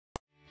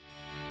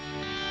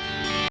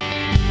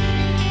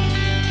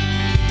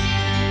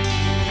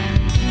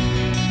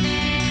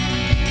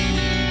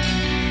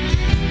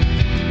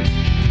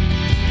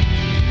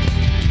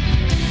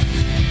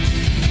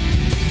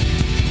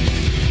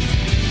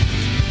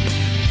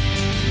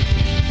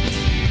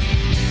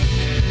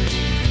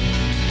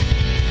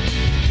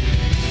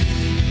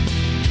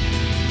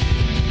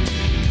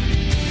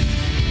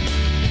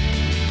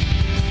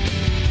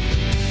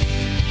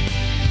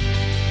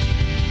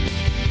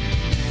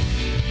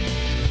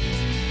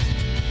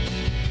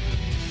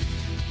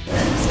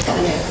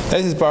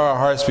Let's just bow our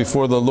hearts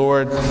before the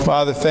Lord.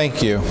 Father,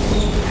 thank you.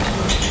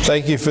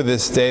 Thank you for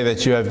this day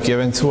that you have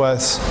given to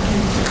us.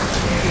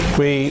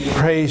 We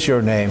praise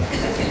your name.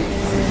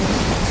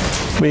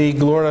 We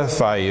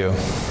glorify you.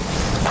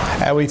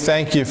 And we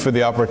thank you for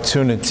the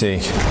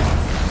opportunity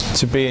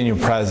to be in your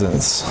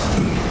presence.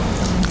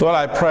 Lord,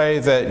 I pray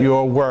that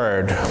your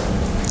word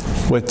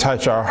would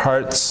touch our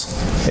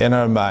hearts and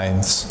our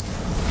minds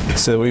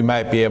so that we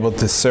might be able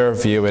to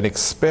serve you and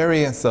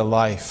experience the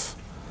life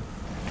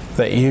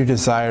that you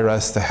desire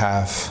us to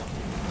have.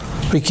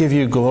 We give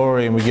you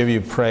glory and we give you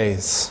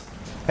praise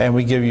and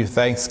we give you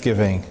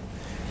thanksgiving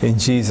in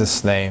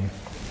Jesus' name.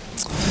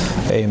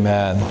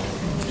 Amen.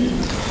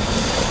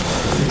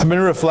 I've been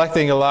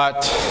reflecting a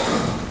lot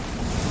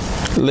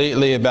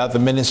lately about the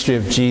ministry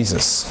of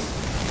Jesus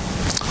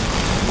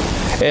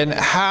and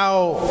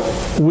how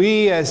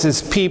we as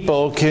his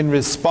people can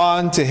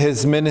respond to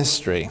his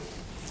ministry,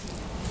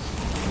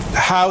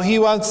 how he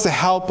wants to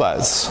help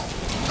us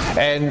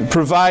and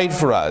provide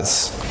for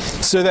us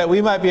so that we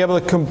might be able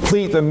to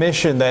complete the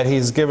mission that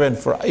he's given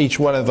for each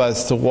one of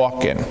us to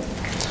walk in.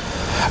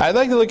 I'd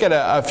like to look at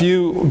a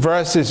few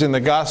verses in the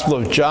Gospel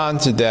of John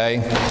today,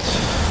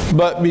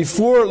 but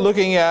before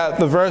looking at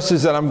the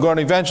verses that I'm going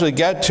to eventually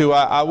get to,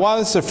 I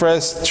want us to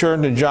first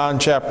turn to John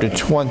chapter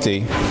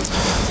 20.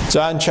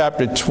 John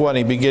chapter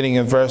 20, beginning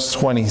in verse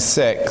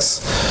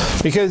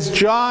 26, because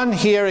John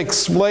here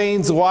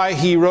explains why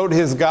he wrote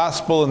his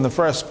Gospel in the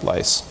first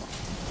place.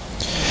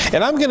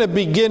 And I'm going to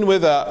begin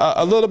with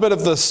a little bit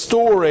of the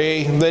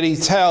story that he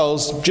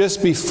tells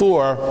just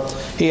before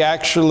he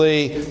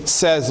actually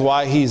says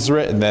why he's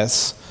written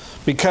this,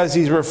 because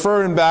he's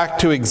referring back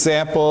to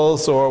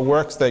examples or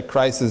works that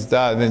Christ has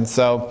done. And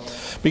so,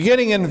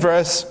 beginning in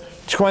verse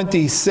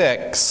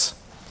 26,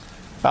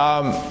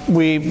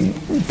 we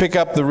pick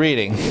up the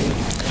reading.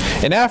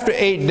 And after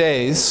 8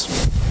 days,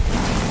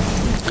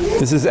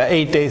 this is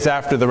 8 days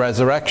after the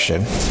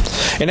resurrection,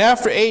 and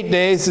after 8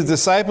 days, the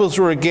disciples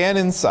were again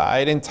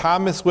inside, and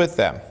Thomas with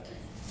them.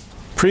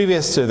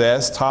 Previous to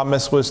this,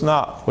 Thomas was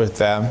not with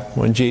them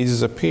when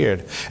Jesus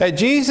appeared. And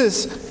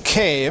Jesus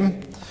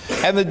came,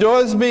 and the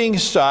doors being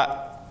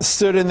shut,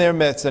 stood in their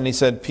midst, and he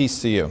said,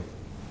 "Peace to you."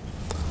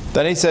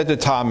 Then he said to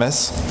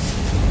Thomas,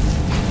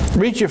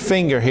 "Reach your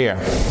finger here,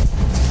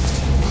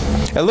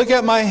 and look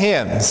at my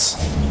hands,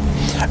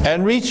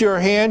 and reach your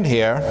hand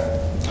here,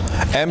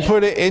 and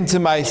put it into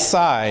my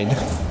side.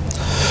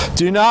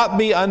 Do not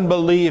be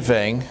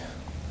unbelieving,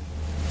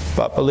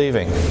 but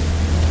believing."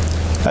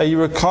 Now you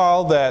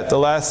recall that the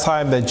last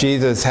time that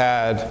Jesus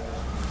had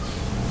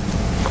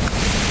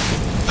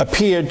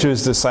appeared to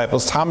his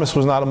disciples, Thomas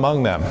was not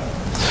among them.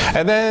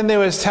 And then they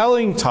was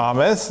telling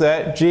Thomas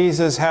that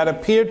Jesus had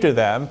appeared to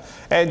them,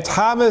 and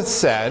Thomas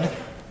said,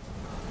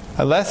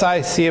 "Unless I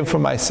see him for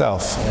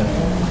myself,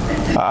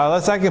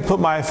 unless I can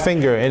put my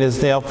finger in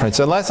his nail prints,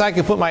 unless I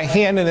can put my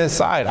hand in his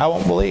side, I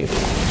won't believe."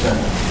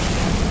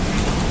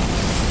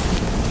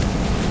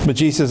 But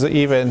Jesus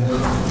even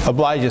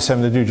obliges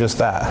him to do just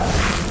that.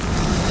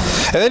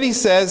 And then he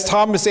says,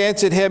 Thomas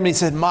answered him and he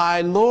said,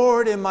 "My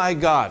Lord and my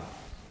God."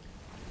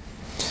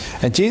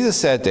 And Jesus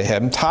said to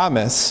him,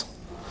 "Thomas,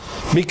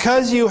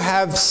 because you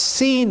have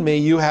seen me,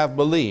 you have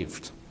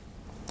believed.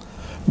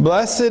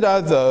 Blessed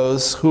are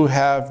those who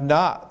have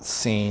not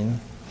seen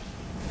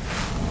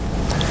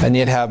and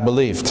yet have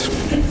believed."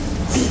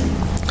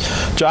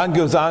 John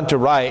goes on to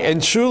write,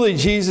 "And truly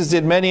Jesus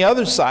did many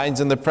other signs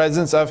in the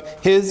presence of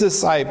his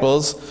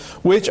disciples,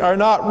 which are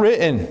not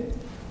written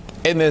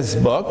in this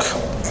book.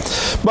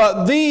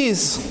 But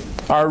these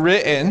are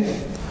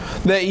written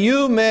that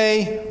you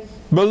may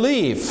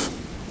believe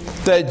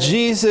that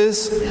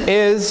Jesus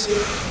is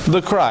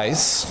the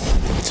Christ,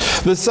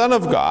 the Son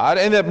of God,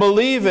 and that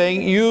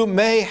believing you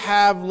may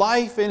have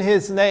life in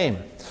his name."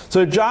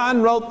 So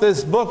John wrote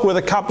this book with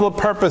a couple of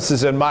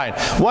purposes in mind.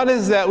 One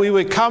is that we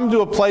would come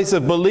to a place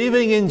of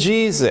believing in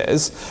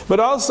Jesus,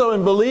 but also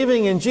in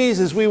believing in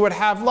Jesus we would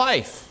have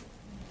life.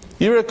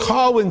 You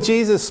recall when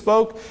Jesus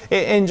spoke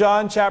in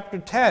John chapter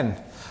 10,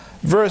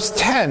 verse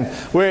 10,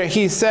 where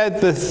he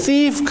said, "The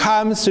thief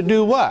comes to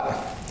do what?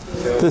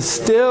 To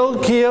steal,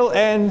 kill,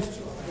 and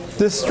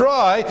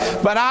destroy,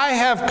 but I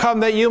have come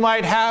that you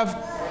might have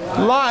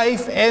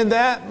life, and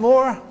that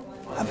more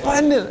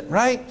abundant,"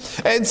 right?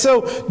 And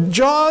so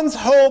John's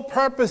whole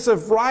purpose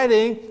of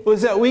writing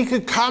was that we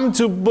could come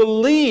to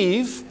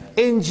believe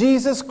in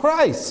Jesus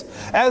Christ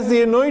as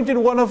the anointed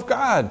one of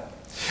God.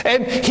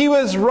 And he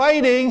was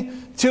writing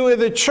to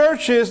the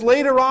churches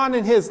later on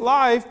in his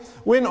life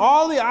when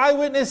all the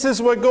eyewitnesses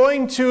were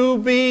going to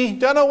be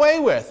done away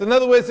with. In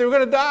other words, they were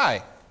going to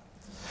die.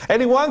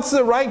 And he wants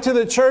to write to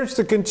the church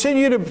to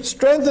continue to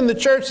strengthen the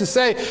church, to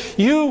say,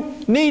 you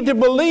need to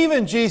believe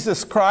in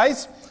Jesus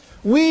Christ.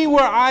 We were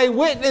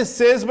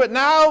eyewitnesses, but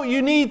now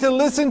you need to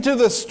listen to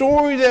the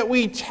story that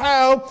we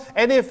tell.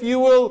 And if you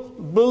will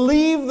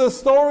believe the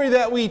story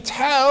that we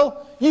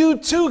tell, you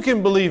too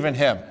can believe in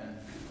him.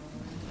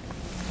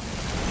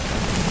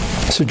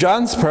 So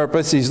John's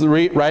purpose, he's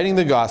writing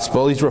the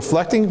gospel, he's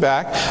reflecting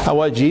back on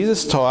what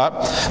Jesus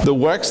taught, the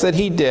works that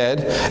he did,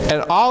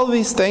 and all of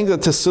these things are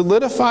to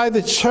solidify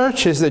the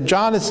churches that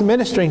John is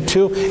ministering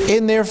to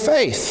in their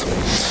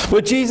faith.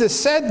 What Jesus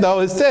said,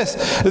 though, is this,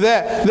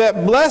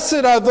 that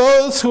blessed are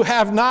those who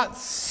have not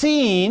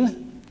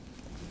seen,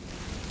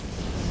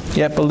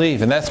 yet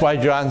believe. And that's why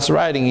John's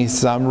writing. He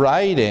says, I'm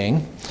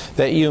writing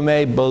that you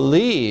may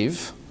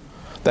believe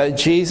that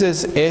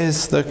Jesus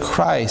is the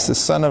Christ, the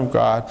Son of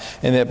God,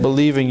 and that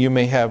believing you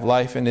may have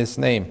life in his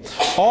name.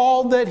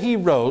 All that he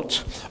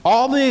wrote,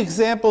 all the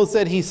examples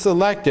that he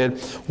selected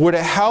were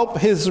to help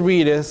his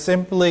readers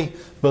simply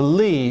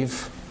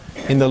believe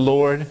in the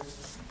Lord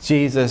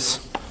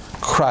Jesus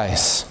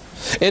Christ.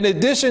 In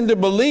addition to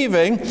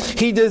believing,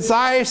 he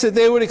desires that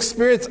they would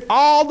experience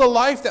all the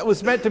life that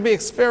was meant to be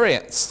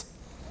experienced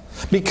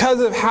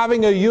because of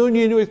having a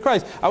union with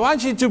Christ. I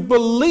want you to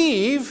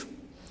believe.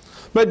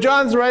 But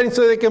John's writing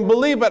so they can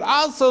believe, but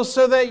also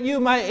so that you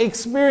might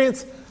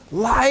experience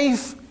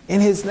life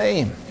in his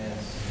name.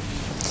 Yes.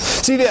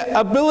 See, the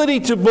ability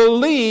to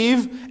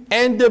believe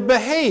and to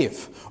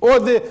behave, or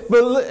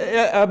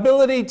the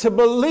ability to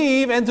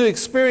believe and to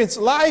experience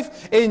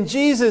life in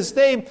Jesus'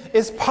 name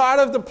is part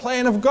of the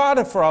plan of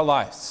God for our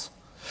lives.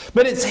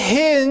 But it's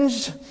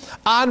hinged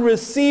on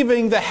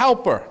receiving the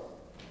helper.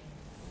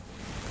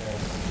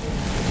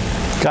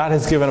 God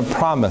has given a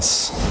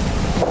promise.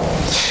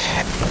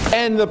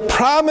 And the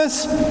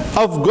promise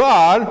of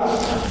God,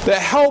 the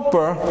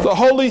helper, the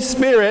Holy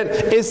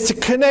Spirit, is to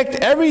connect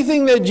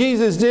everything that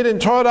Jesus did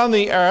and taught on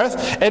the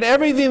earth and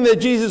everything that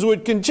Jesus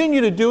would continue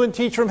to do and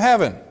teach from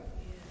heaven.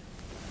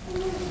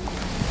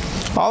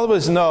 All of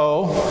us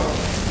know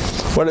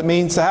what it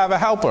means to have a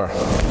helper.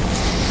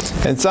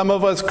 And some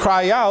of us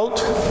cry out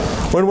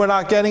when we're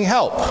not getting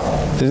help.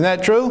 Isn't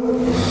that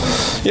true?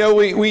 You know,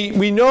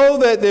 we know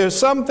that there's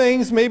some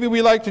things maybe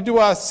we like to do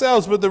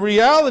ourselves, but the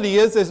reality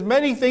is there's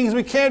many things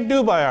we can't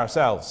do by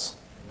ourselves.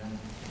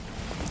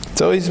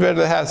 It's always better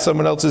to have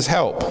someone else's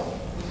help.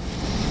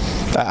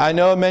 I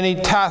know many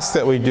tasks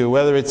that we do,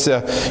 whether it's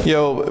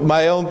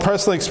my own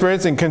personal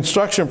experience in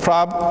construction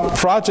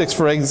projects,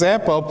 for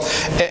example.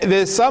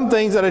 There's some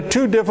things that are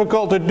too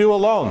difficult to do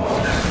alone.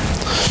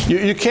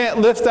 You can't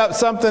lift up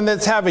something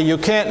that's heavy. You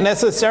can't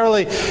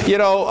necessarily,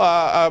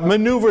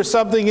 maneuver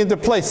something into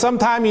place.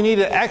 Sometimes you need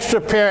an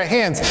extra pair of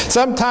hands.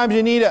 Sometimes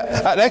you need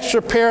an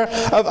extra pair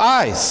of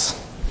eyes.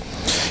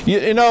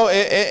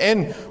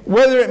 And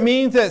whether it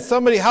means that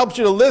somebody helps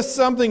you to lift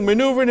something,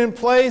 maneuver it in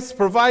place,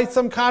 provide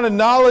some kind of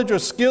knowledge or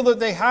skill that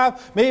they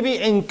have, maybe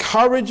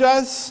encourage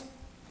us,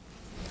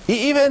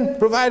 even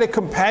provide a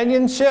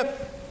companionship.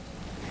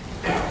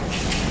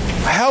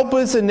 Help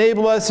us,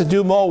 enable us to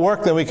do more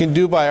work than we can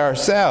do by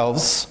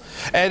ourselves.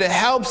 And it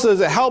helps us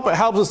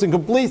to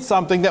complete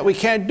something that we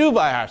can't do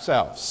by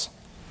ourselves.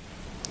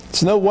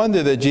 It's no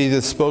wonder that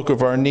Jesus spoke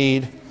of our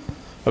need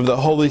of the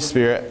Holy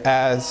Spirit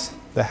as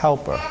the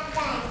helper.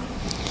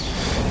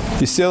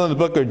 You're still in the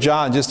book of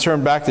John. Just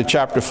turn back to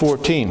chapter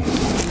 14.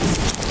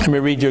 Let me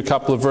read you a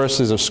couple of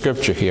verses of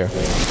scripture here.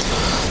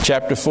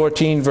 Chapter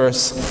 14,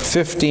 verse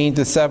 15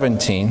 to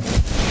 17.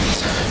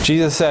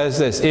 Jesus says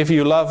this, if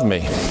you love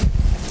me.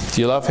 Do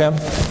you love him?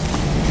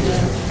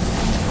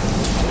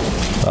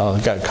 Well,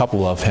 I've got a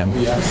couple of him.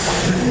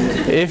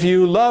 If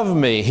you love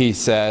me, he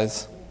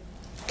says,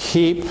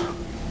 keep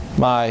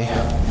my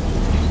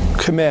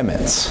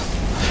commandments.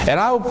 And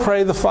I will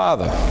pray the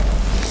Father,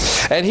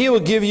 and he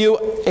will give you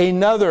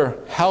another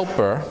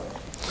helper,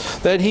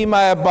 that he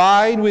might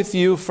abide with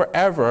you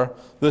forever,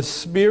 the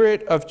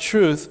Spirit of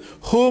truth,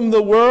 whom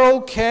the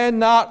world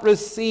cannot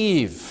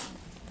receive,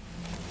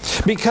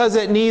 because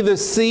it neither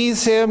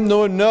sees him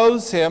nor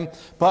knows him,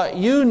 but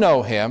you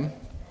know him,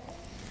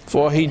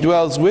 for he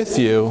dwells with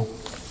you,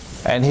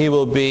 and he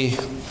will be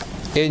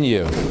in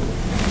you.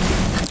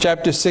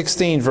 Chapter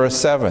 16, verse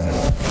 7.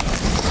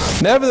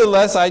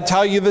 Nevertheless, I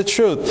tell you the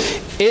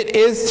truth. It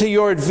is to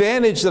your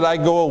advantage that I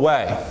go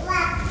away.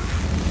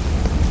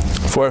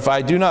 For if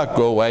I do not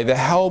go away, the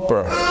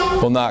Helper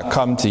will not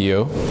come to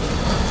you.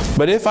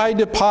 But if I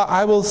depart,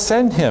 I will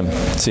send him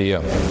to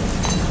you.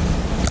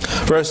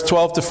 Verse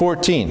 12 to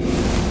 14.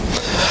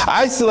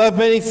 I still have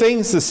many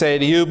things to say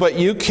to you, but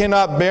you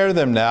cannot bear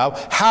them now.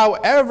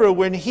 However,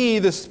 when he,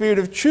 the Spirit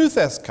of truth,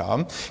 has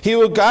come, he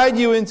will guide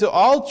you into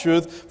all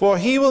truth, for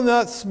he will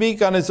not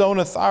speak on his own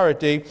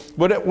authority.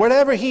 But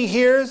whatever he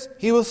hears,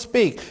 he will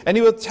speak, and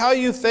he will tell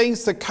you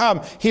things to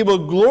come. He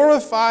will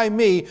glorify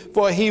me,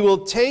 for he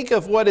will take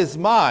of what is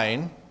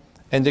mine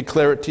and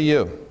declare it to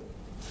you.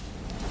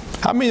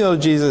 How many know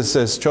Jesus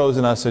has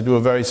chosen us to do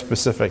a very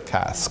specific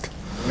task?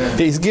 Amen.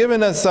 He's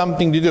given us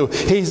something to do.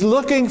 He's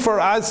looking for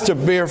us to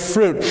bear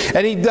fruit.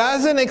 And he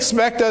doesn't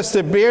expect us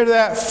to bear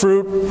that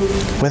fruit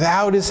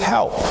without his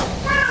help.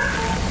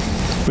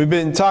 We've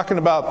been talking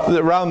about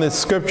around this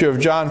scripture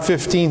of John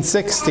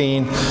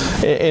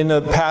 15:16 in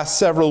the past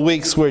several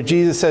weeks, where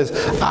Jesus says,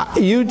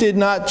 you did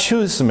not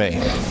choose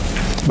me.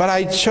 But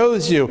I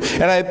chose you,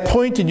 and I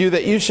appointed you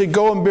that you should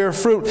go and bear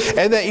fruit,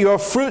 and that your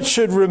fruit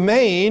should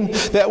remain,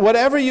 that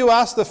whatever you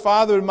ask the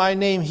Father in my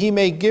name, he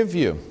may give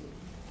you.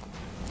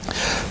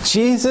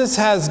 Jesus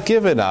has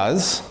given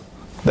us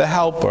the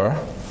Helper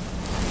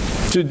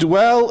to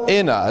dwell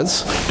in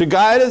us, to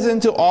guide us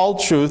into all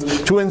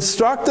truth, to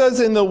instruct us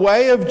in the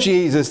way of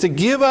Jesus, to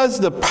give us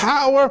the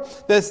power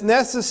that's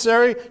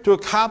necessary to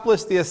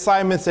accomplish the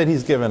assignments that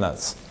he's given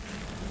us.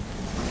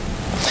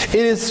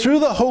 It is through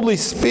the Holy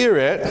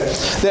Spirit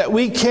that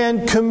we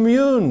can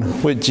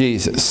commune with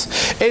Jesus.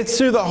 It's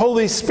through the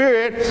Holy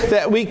Spirit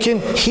that we can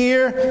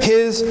hear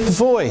his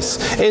voice.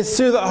 It's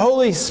through the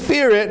Holy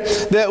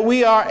Spirit that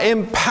we are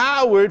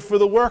empowered for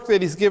the work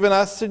that he's given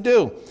us to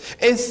do.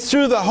 It's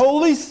through the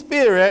Holy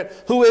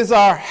Spirit, who is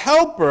our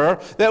helper,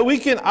 that we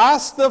can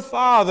ask the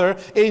Father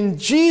in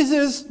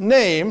Jesus'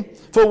 name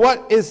for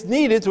what is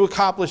needed to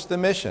accomplish the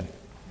mission.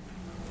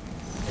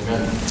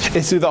 Amen.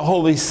 It's through the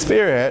Holy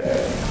Spirit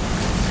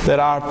that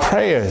our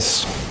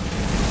prayers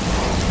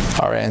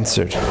are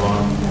answered.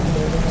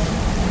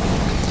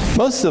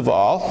 Most of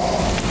all,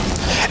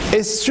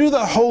 it's through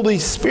the Holy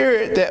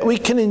Spirit that we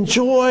can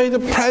enjoy the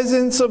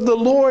presence of the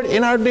Lord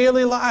in our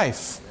daily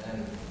life.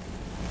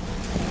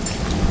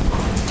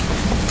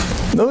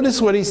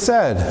 Notice what he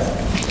said.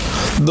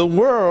 The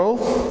world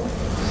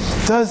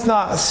does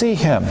not see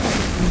him.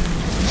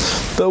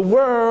 The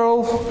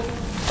world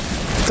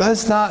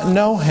does not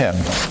know him.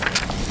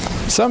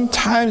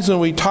 Sometimes when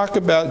we talk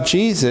about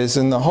Jesus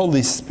and the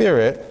Holy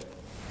Spirit,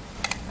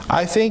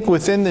 I think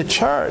within the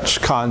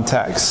church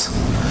context,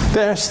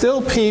 there are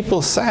still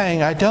people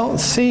saying, I don't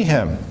see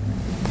him.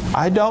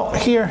 I don't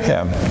hear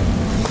him.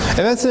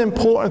 And that's an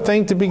important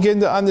thing to begin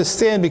to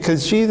understand,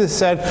 because Jesus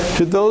said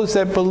to those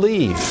that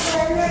believe,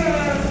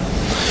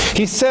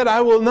 he said,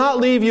 I will not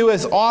leave you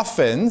as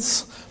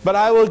orphans, but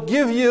I will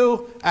give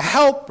you a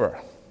helper.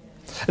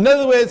 In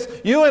other words,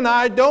 you and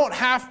I don't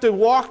have to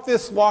walk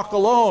this walk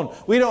alone.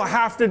 We don't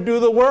have to do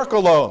the work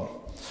alone.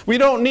 We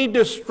don't need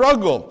to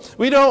struggle.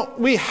 We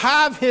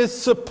have his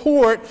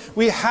support.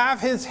 We have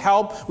his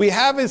help. We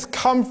have his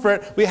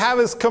comfort. We have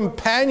his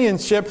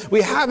companionship.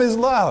 We have his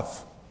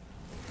love.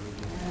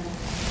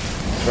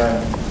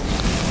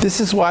 Right. This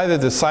is why the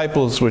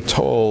disciples were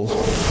told,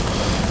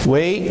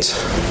 wait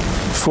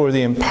for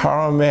the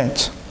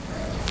empowerment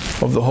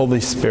of the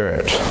Holy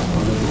Spirit,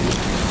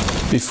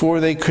 before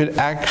they could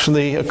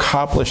actually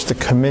accomplish the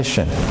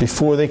commission,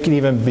 before they could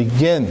even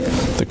begin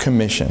the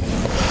commission.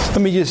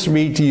 Let me just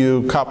read to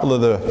you a couple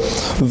of the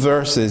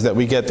verses that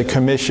we get the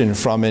commission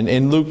from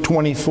in Luke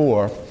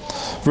 24,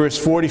 verse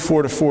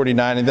 44 to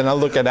 49, and then I'll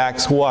look at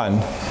Acts 1,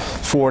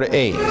 4 to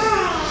 8.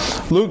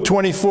 Luke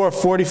 24,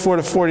 44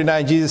 to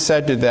 49, Jesus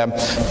said to them,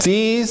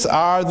 these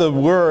are the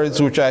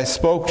words which I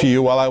spoke to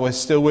you while I was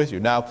still with you.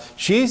 Now,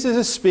 Jesus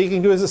is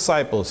speaking to his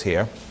disciples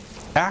here,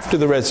 after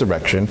the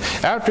resurrection,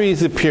 after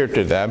he's appeared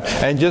to them,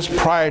 and just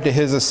prior to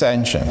his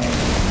ascension.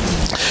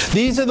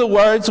 These are the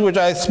words which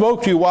I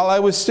spoke to you while I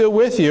was still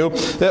with you,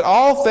 that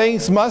all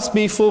things must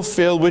be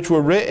fulfilled which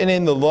were written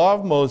in the law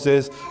of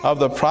Moses, of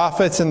the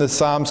prophets and the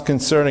Psalms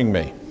concerning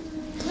me.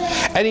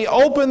 And he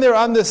opened their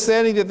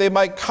understanding that they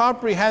might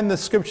comprehend the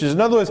scriptures.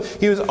 In other words,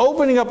 he was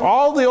opening up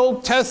all the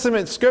Old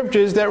Testament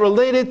scriptures that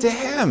related to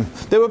him.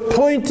 They were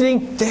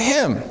pointing to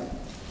him.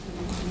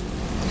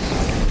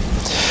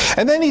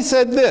 And then he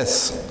said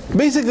this.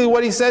 Basically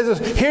what he says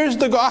is, here's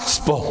the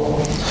gospel.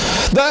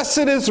 Thus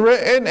it is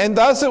written, and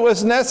thus it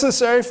was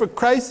necessary for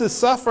Christ to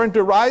suffer and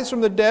to rise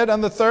from the dead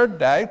on the third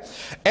day,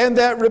 and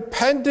that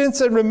repentance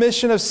and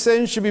remission of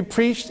sins should be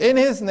preached in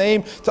his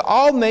name to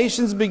all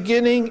nations,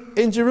 beginning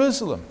in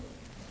Jerusalem.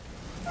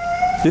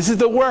 This is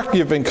the work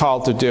you've been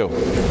called to do.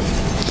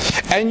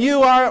 And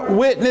you are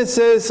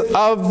witnesses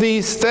of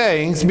these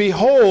things.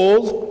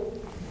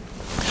 Behold,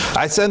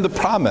 I send the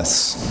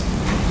promise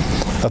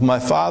of my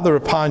Father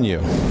upon you.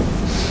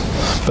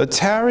 But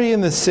tarry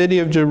in the city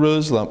of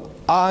Jerusalem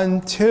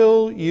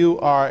until you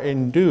are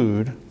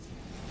endued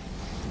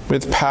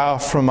with power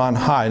from on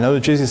high. In other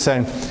words, Jesus is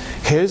saying,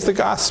 here's the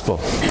gospel.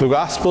 The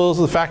gospel is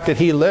the fact that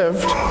he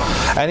lived,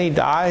 and he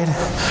died,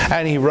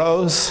 and he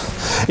rose.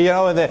 You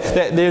know, and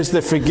that there's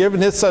the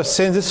forgiveness of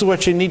sins. This is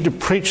what you need to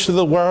preach to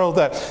the world,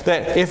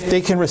 that if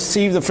they can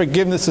receive the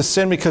forgiveness of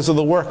sin because of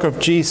the work of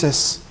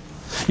Jesus,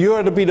 you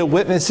are to be the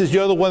witnesses.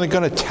 You're the one that's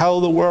going to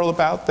tell the world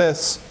about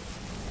this.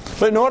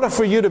 But in order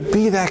for you to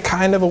be that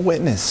kind of a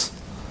witness,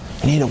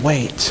 you need to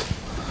wait.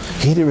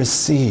 You need to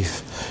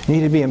receive. You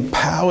need to be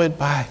empowered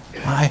by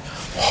my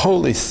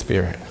Holy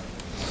Spirit.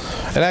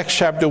 In Acts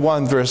chapter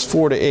 1, verse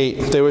 4 to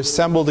 8, they were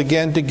assembled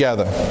again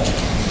together.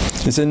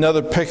 It's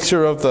another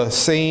picture of the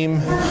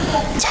same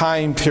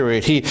time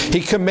period.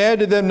 He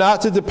commanded them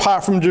not to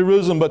depart from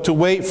Jerusalem, but to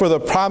wait for the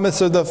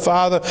promise of the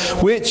Father,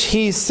 which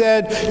he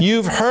said,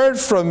 you've heard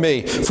from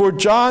me. For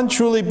John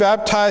truly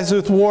baptized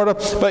with water,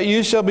 but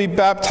you shall be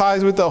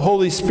baptized with the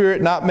Holy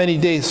Spirit not many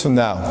days from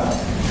now.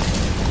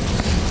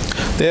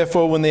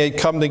 Therefore, when they had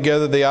come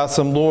together, they asked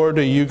him, Lord,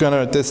 are you going to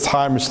at this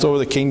time restore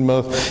the kingdom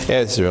of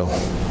Israel?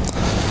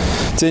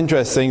 It's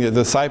interesting that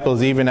the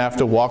disciples, even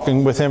after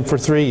walking with him for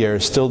 3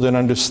 years, still didn't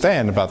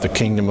understand about the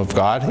kingdom of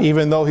God,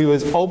 even though he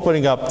was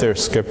opening up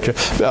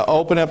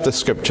the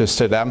scriptures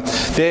to them.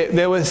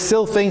 There were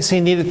still things he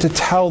needed to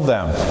tell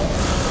them.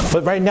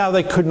 But right now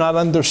they could not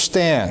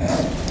understand.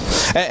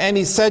 And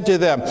he said to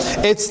them,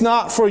 it's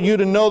not for you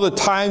to know the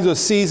times or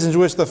seasons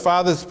which the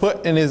Father has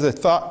put in his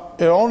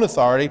own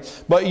authority,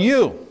 but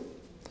you.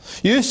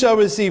 You shall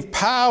receive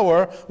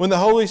power when the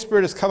Holy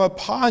Spirit has come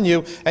upon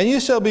you, and you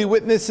shall be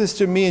witnesses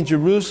to me in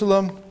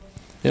Jerusalem,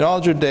 in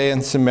all Judea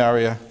and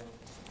Samaria,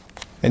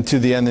 and to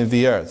the end of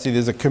the earth. See,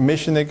 there's a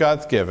commission that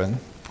God's given.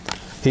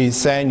 He's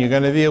saying you're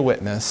going to be a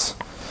witness.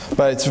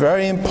 But it's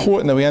very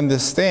important that we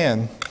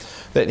understand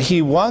that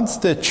he wants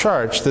the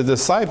church, the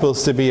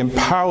disciples, to be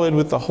empowered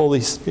with the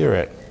Holy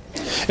Spirit.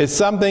 It's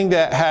something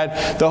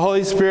that the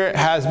Holy Spirit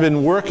has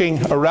been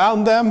working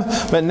around them,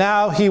 but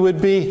now he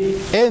would be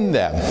in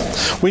them.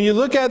 When you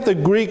look at the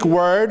Greek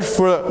word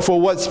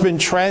for what's been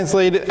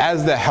translated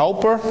as the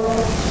helper,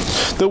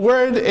 the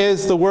word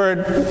is the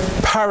word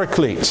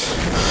paraclete.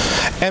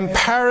 And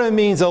para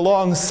means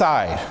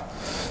alongside.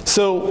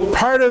 So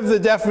part of the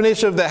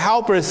definition of the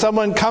helper is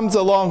someone comes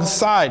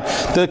alongside.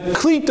 The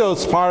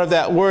kletos part of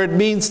that word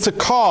means to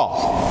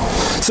call.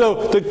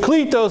 So the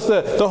kletos,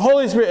 the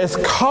Holy Spirit, is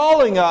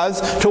calling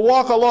us to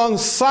walk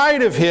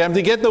alongside of him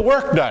to get the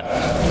work done.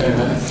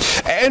 Amen.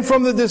 And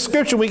from the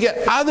description, we get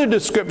other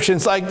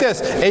descriptions like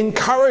this: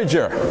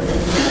 encourager,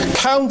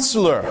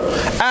 counselor,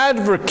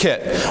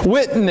 advocate,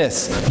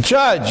 witness,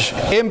 judge,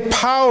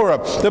 empowerer.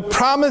 The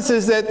promise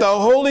is that the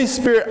Holy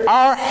Spirit,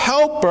 our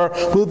helper,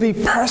 will be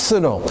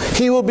personal.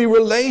 He will be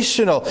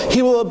relational.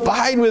 He will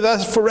abide with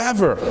us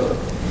forever.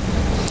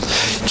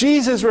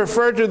 Jesus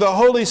referred to the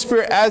Holy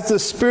Spirit as the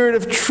Spirit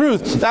of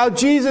truth. Now,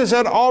 Jesus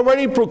had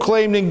already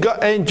proclaimed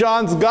in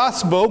John's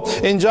Gospel,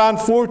 in John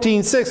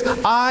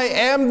 14:6, I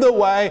am the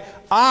way,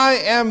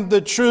 I am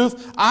the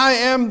truth, I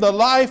am the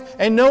life,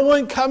 and no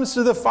one comes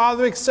to the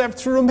Father except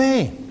through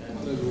me.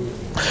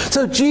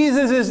 So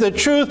Jesus is the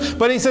truth,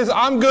 but he says,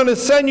 I'm going to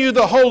send you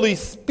the Holy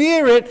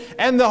Spirit,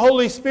 and the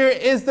Holy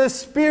Spirit is the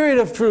Spirit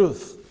of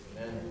truth.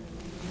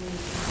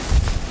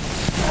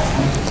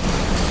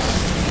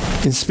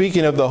 In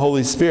speaking of the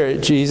Holy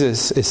Spirit,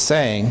 Jesus is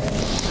saying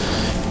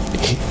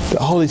the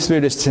Holy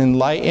Spirit is to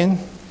enlighten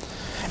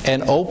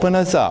and open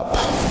us up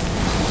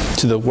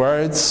to the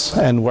words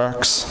and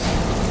works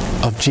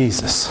of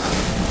Jesus.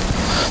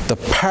 The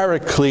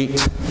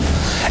Paraclete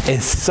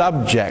is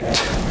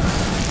subject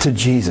to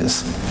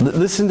Jesus.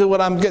 Listen to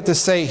what I'm going to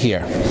say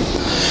here.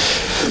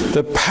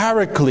 The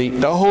Paraclete,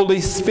 the Holy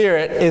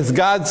Spirit, is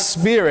God's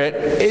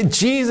Spirit.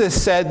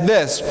 Jesus said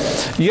this.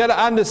 You got to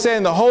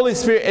understand the Holy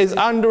Spirit is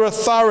under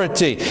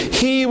authority.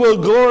 He will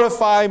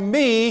glorify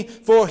me,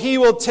 for he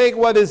will take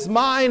what is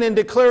mine and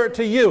declare it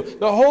to you.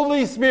 The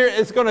Holy Spirit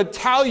is going to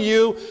tell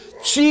you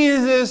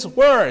Jesus'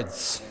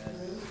 words.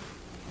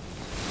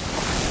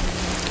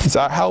 He's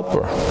our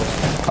helper.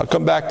 I'll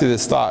come back to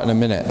this thought in a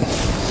minute.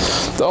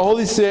 The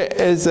Holy Spirit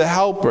is the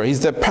helper.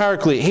 He's the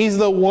Paraclete. He's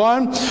the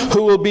one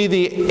who will be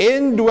the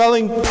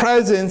indwelling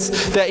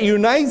presence that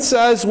unites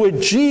us with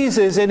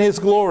Jesus in his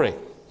glory.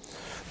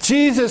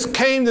 Jesus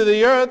came to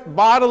the earth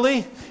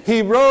bodily.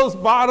 He rose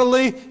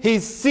bodily.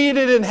 He's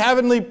seated in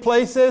heavenly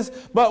places.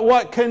 But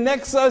what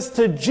connects us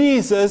to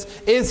Jesus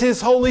is his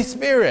Holy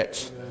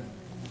Spirit.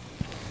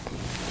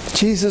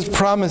 Jesus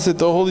promised that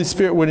the Holy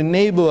Spirit would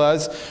enable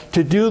us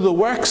to do the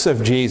works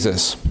of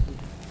Jesus.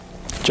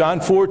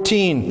 John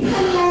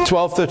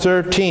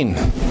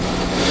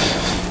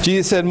 14:12-13.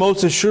 Jesus said,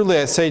 most assuredly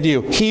I say to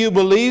you, he who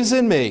believes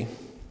in me,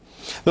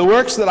 the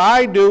works that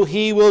I do,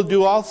 he will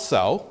do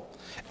also,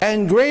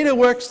 and greater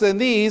works than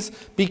these,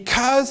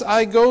 because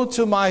I go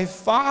to my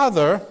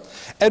Father,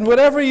 and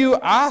whatever you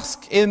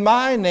ask in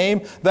my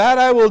name, that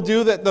I will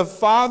do, that the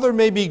Father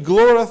may be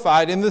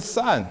glorified in the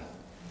Son.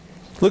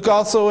 Look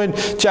also in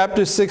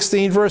chapter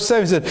 16, verse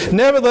 7. He said,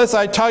 nevertheless,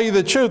 I tell you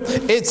the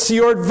truth, it's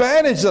your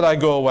advantage that I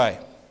go away.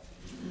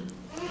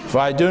 If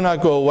I do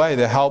not go away,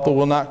 the helper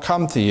will not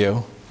come to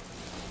you.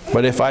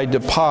 But if I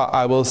depart,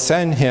 I will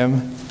send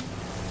him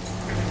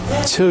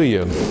to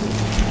you.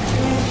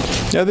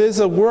 Now, there's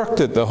a work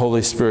that the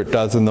Holy Spirit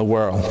does in the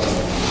world.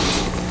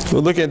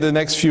 We'll look at the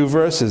next few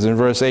verses in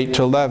verse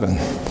 8-11.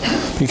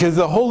 Because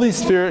the Holy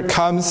Spirit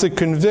comes to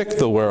convict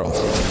the world.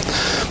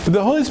 But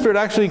the Holy Spirit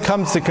actually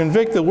comes to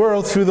convict the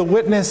world through the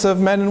witness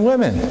of men and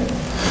women.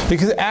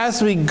 Because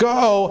as we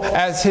go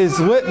as his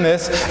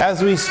witness,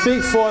 as we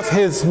speak forth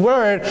his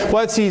word,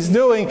 what he's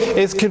doing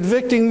is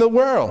convicting the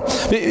world.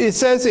 It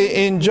says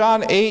in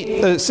John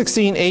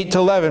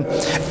 16:8-11,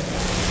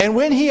 and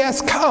when he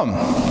has come,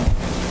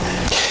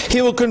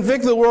 he will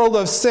convict the world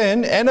of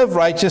sin and of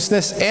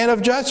righteousness and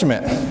of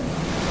judgment.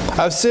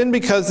 Of sin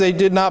because they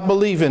did not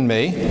believe in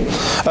me.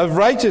 Of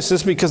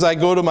righteousness because I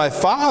go to my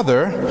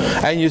Father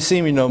and you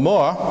see me no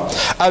more.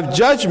 Of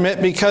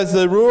judgment because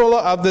the ruler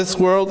of this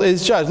world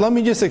is judged. Let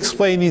me just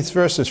explain these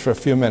verses for a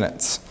few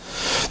minutes.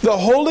 The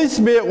Holy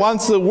Spirit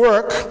wants to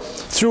work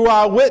through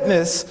our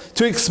witness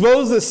to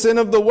expose the sin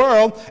of the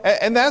world,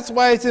 and that's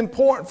why it's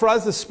important for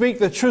us to speak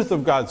the truth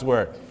of God's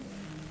Word.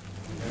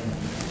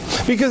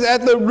 Because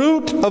at the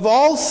root of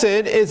all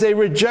sin is a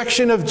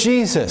rejection of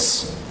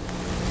Jesus.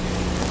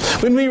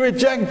 When we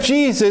reject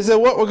Jesus,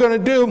 and what we're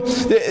going to do,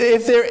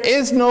 if there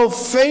is no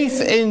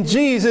faith in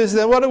Jesus,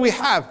 then what do we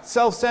have?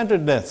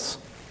 Self-centeredness.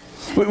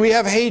 We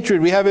have hatred,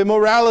 we have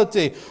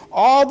immorality.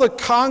 All the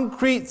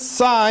concrete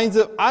signs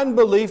of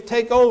unbelief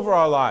take over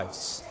our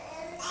lives.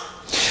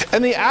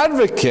 And the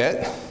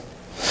advocate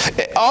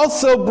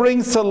also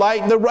brings to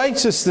light the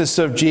righteousness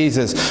of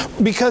Jesus,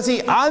 because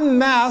he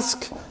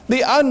unmasks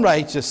the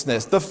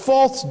unrighteousness, the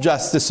false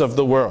justice of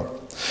the world.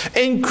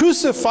 In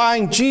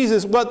crucifying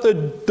Jesus, what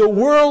the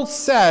world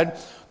said,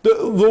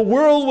 the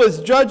world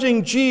was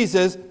judging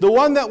Jesus, the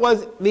one that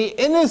was the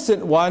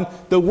innocent one,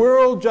 the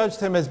world judged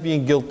him as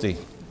being guilty.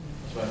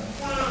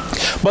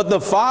 But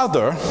the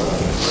Father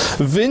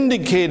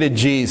vindicated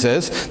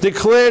Jesus,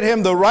 declared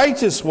him the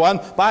righteous one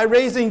by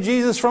raising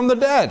Jesus from the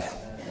dead.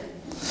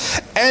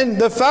 And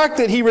the fact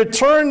that he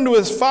returned to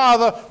his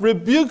Father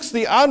rebukes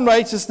the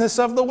unrighteousness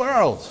of the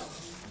world.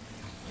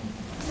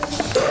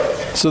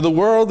 So the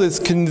world is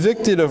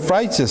convicted of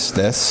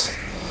righteousness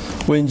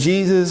when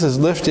Jesus is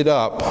lifted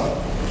up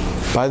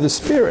by the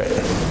Spirit.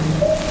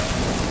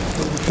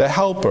 The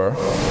Helper,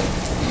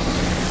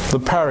 the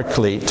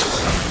Paraclete,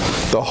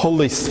 the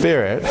Holy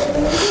Spirit,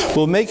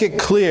 will make it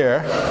clear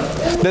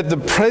that the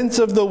prince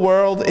of the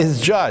world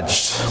is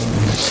judged.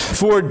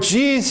 For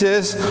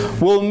Jesus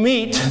will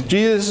meet,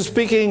 Jesus is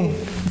speaking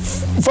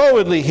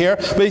forwardly here,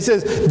 but he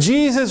says,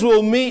 Jesus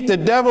will meet the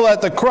devil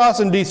at the cross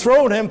and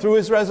dethrone him through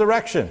his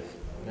resurrection.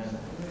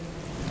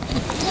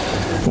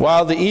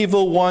 While the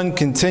evil one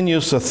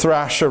continues to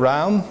thrash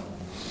around,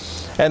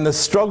 and the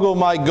struggle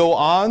might go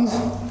on,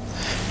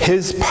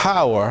 his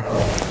power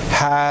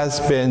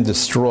has been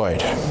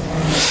destroyed.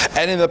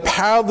 And in the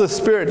power of the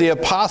Spirit, the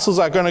apostles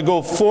are going to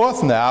go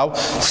forth now,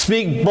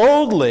 speak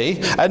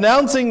boldly,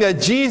 announcing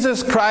that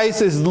Jesus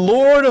Christ is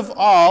Lord of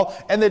all,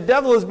 and the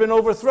devil has been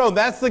overthrown.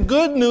 That's the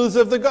good news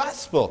of the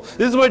gospel.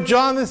 This is what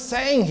John is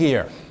saying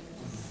here.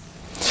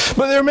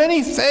 But there are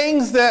many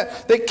things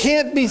that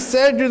can't be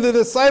said to the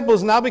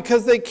disciples now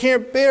because they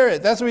can't bear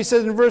it. That's what he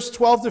says in verse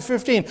 12 to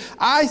 15.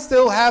 I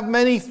still have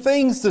many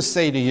things to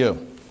say to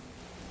you,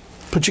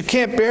 but you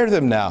can't bear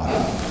them now.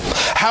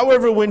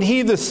 However, when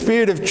he, the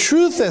Spirit of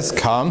truth, has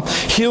come,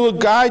 he will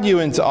guide you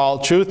into all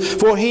truth,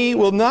 for he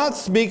will not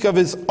speak of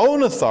his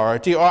own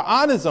authority or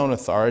on his own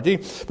authority,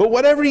 but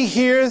whatever he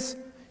hears,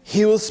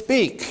 he will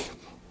speak.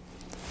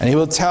 And he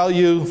will tell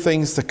you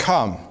things to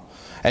come.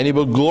 And he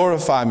will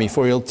glorify me,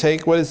 for he'll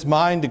take what is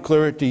mine,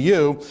 declare it to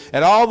you.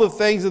 And all the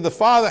things that the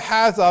Father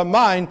has are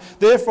mine.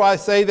 Therefore I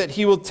say that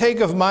he will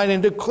take of mine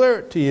and declare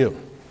it to you.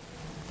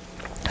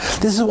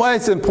 This is why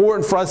it's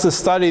important for us to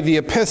study the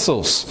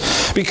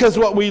epistles. Because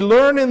what we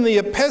learn in the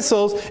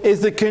epistles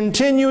is the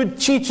continued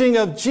teaching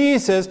of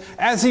Jesus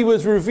as he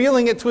was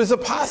revealing it to his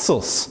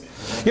apostles.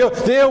 You know,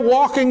 they're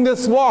walking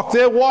this walk.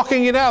 They're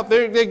walking it out.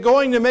 They're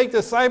going to make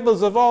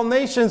disciples of all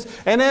nations.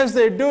 And as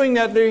they're doing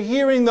that, they're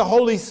hearing the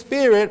Holy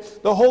Spirit.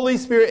 The Holy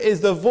Spirit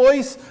is the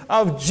voice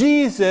of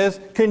Jesus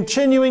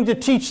continuing to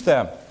teach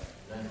them.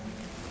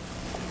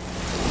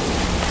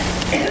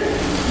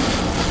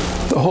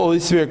 The Holy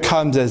Spirit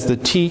comes as the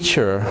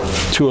teacher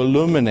to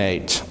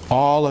illuminate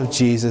all of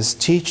Jesus'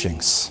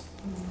 teachings.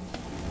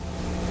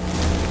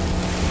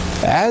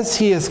 As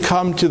he has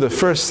come to the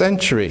first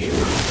century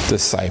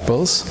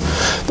disciples,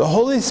 the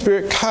Holy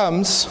Spirit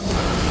comes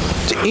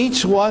to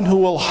each one who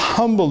will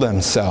humble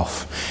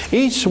themselves,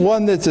 each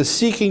one that's a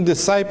seeking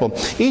disciple,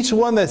 each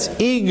one that's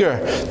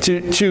eager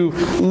to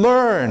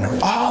learn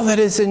all that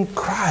is in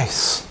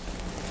Christ.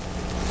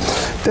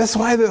 That's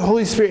why the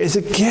Holy Spirit is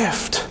a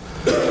gift.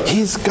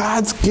 He's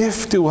God's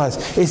gift to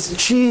us. It's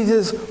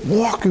Jesus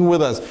walking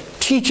with us,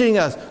 teaching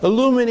us,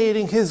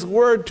 illuminating his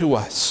word to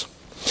us.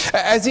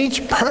 As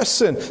each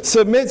person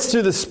submits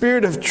to the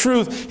Spirit of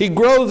truth, he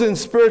grows in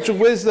spiritual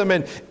wisdom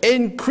and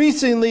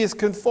increasingly is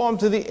conformed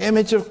to the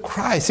image of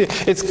Christ.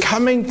 It's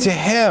coming to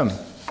him.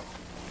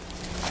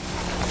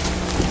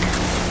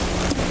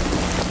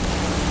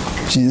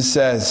 Jesus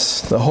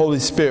says the Holy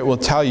Spirit will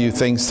tell you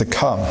things to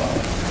come.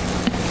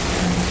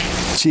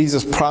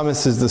 Jesus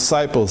promised his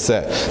disciples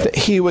that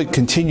he would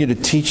continue to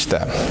teach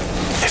them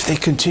if they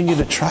continue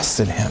to trust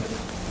in him.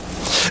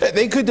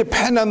 They could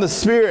depend on the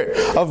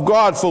Spirit of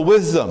God for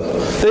wisdom.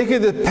 They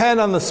could depend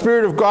on the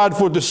Spirit of God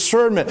for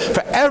discernment,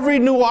 for every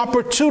new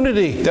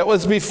opportunity that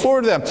was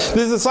before them.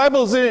 The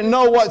disciples didn't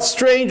know what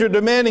strange or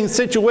demanding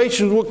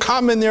situations would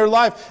come in their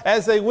life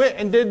as they went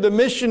and did the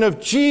mission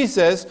of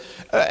Jesus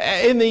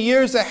in the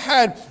years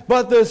ahead,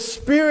 but the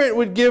Spirit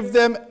would give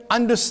them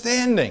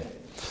understanding.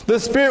 The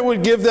Spirit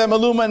would give them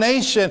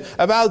illumination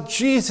about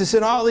Jesus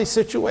in all these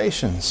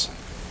situations.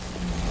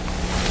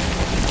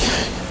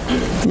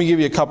 Let me give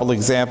you a couple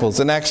examples.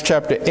 In Acts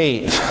chapter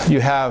 8,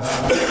 you have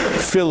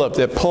Philip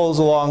that pulls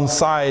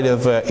alongside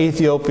of an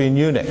Ethiopian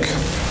eunuch.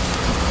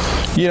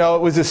 You know,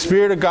 it was the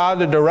Spirit of God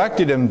that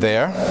directed him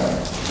there.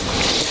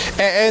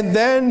 And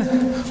then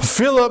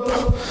Philip,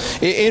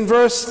 in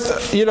verse,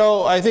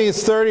 I think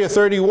it's 30 or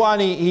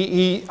 31,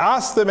 he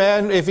asks the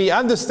man if he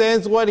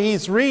understands what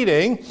he's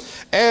reading.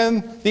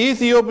 And the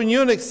Ethiopian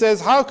eunuch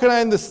says, how can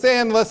I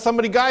understand unless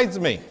somebody guides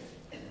me?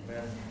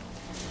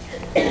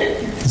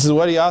 This is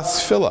what he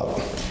asks Philip.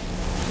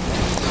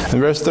 In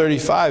verse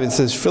 35, it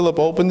says, Philip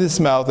opened his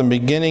mouth, and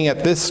beginning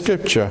at this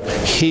scripture,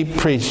 he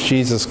preached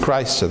Jesus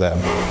Christ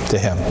to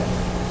him.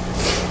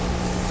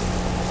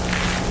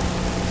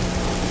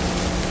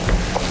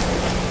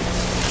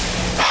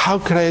 How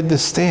could I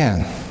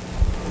understand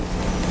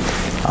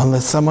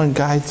unless someone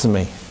guides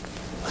me?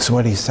 That's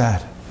what he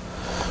said.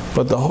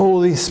 But the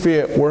Holy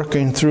Spirit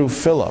working through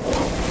Philip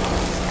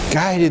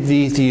guided the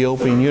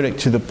Ethiopian eunuch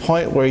to the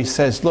point where he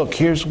says, look,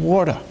 here's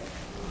water.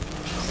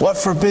 What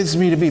forbids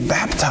me to be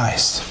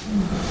baptized?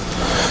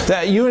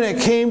 That eunuch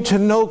came to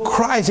know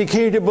Christ. He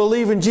came to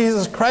believe in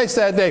Jesus Christ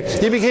that day.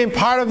 He became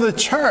part of the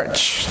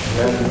church.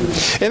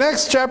 In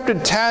Acts chapter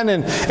 10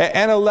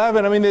 and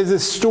 11, I mean, there's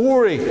this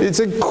story. It's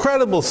an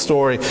incredible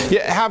story. You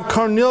have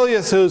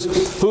Cornelius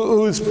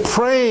who's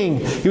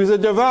praying. He was a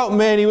devout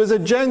man. He was a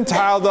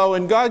Gentile, though,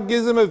 and God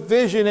gives him a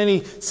vision, and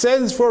he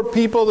sends for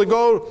people to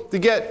go to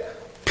get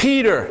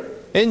Peter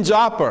in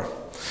Joppa.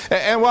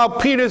 And while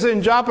Peter's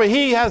in Joppa,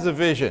 he has a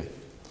vision.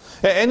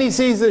 And he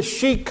sees the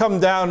sheet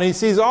come down, and he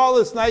sees all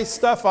this nice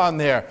stuff on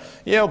there.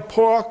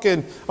 Pork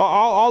and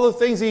all the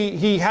things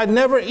he had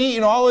never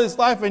eaten all his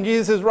life. And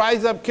Jesus says,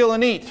 rise up, kill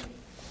and eat.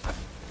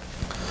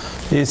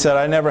 He said,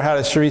 I never had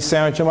a street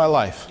sandwich in my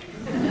life.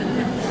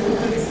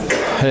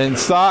 I didn't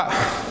start.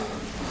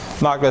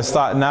 I'm not going to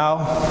start now.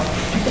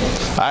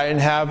 I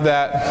didn't have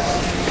that,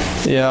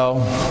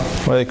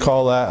 what do they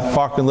call that?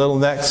 Pork and little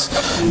necks.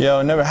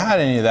 Never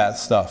had any of that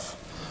stuff.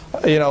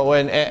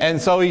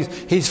 And so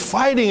he's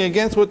fighting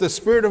against what the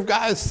Spirit of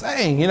God is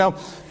saying.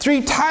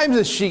 3 times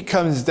the sheet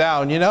comes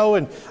down,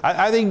 and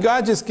I think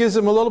God just gives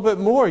him a little bit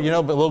more, a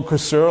little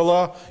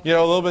crucerla, a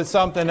little bit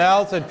something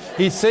else, and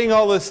he's saying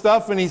all this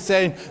stuff, and he's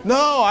saying, no,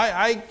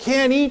 I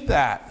can't eat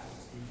that.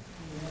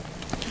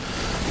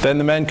 Then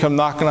the men come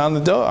knocking on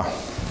the door.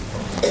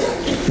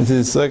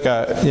 It's like,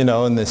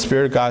 and the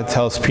Spirit of God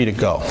tells Peter,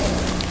 go.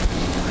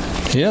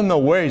 He doesn't know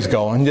where he's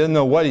going, he doesn't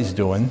know what he's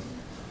doing.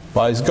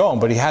 While he's going,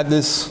 but he had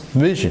this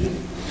vision,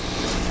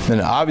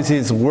 and obviously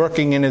it's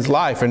working in his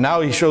life. And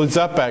now he shows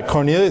up at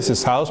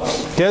Cornelius' house.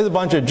 He has a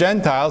bunch of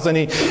Gentiles, and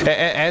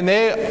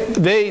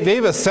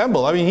they've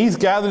assembled. I mean, he's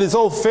gathered his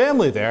whole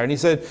family there, and he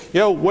said,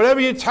 whatever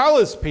you tell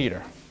us,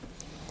 Peter.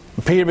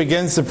 Peter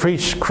begins to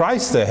preach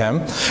Christ to him,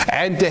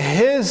 and to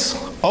his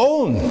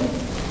own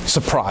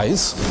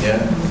surprise,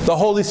 the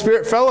Holy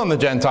Spirit fell on the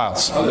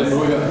Gentiles.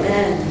 Hallelujah.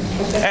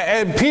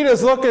 And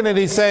Peter's looking, and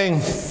he's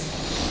saying,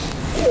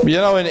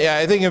 and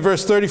I think in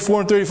verse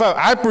 34 and 35,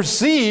 I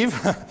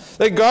perceive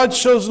that God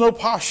shows no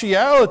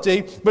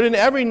partiality, but in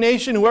every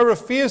nation whoever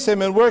fears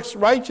him and works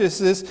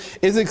righteousness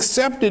is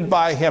accepted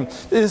by him.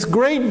 This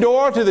great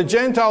door to the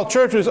Gentile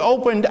church was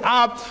opened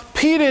up.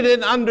 Peter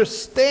didn't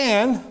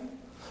understand,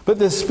 but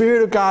the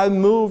Spirit of God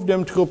moved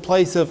him to a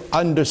place of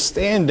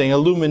understanding,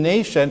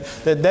 illumination,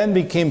 that then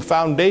became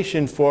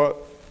foundation for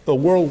the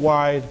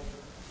worldwide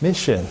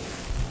mission.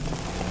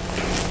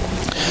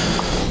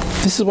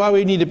 This is why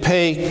we need to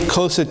pay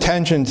close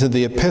attention to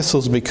the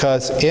epistles,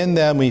 because in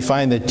them we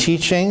find the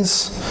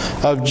teachings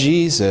of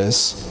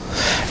Jesus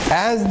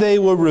as they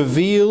were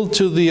revealed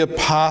to the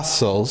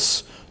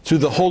apostles through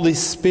the Holy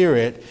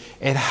Spirit,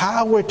 and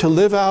how we're to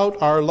live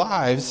out our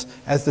lives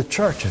as the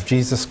church of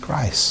Jesus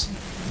Christ.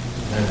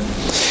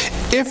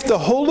 If the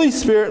Holy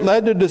Spirit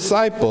led the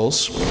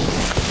disciples,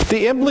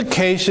 the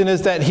implication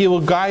is that he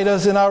will guide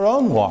us in our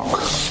own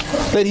walk,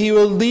 that he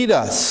will lead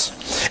us.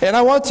 And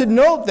I want to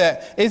note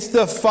that it's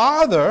the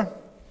Father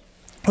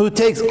who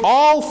takes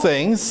all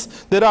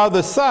things that are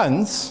the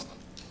Son's,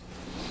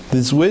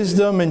 his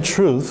wisdom and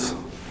truth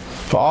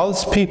for all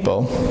his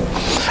people,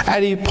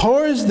 and he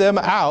pours them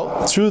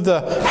out through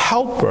the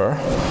Helper,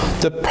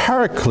 the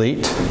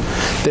Paraclete,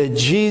 that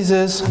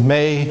Jesus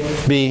may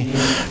be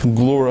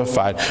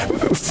glorified.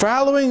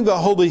 Following the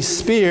Holy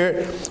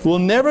Spirit will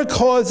never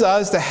cause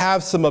us to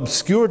have some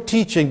obscure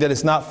teaching that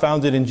is not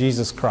founded in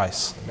Jesus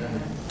Christ. Amen.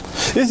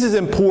 This is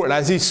important.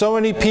 I see so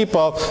many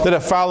people that are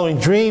following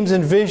dreams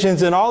and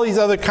visions and all these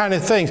other kind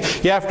of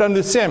things. You have to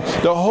understand,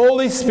 the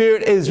Holy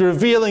Spirit is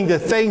revealing the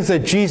things that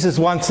Jesus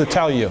wants to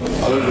tell you.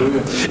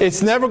 Hallelujah.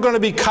 It's never going to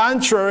be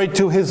contrary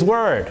to his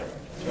word.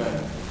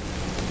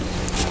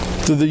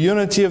 To the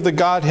unity of the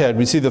Godhead,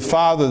 we see the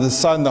Father, the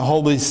Son, the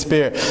Holy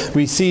Spirit.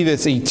 We see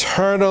this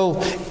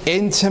eternal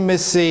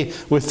intimacy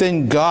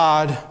within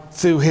God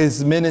through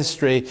his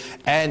ministry.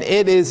 And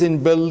it is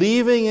in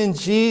believing in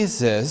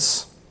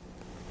Jesus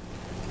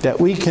that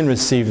we can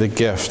receive the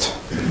gift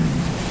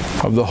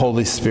of the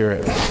Holy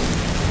Spirit.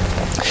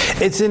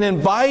 It's in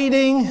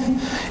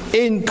abiding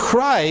in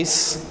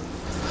Christ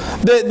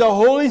The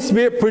Holy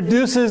Spirit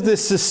produces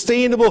this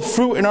sustainable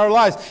fruit in our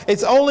lives.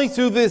 It's only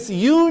through this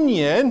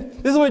union,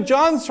 this is what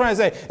John's trying to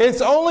say,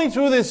 it's only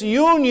through this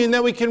union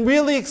that we can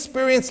really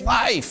experience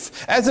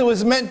life as it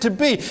was meant to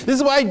be. This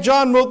is why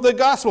John wrote the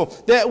gospel,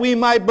 that we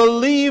might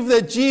believe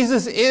that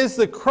Jesus is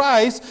the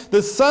Christ,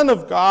 the Son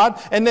of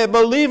God, and that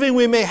believing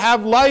we may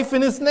have life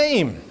in his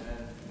name.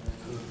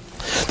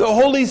 The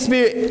Holy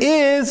Spirit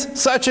is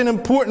such an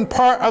important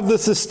part of the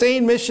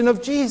sustained mission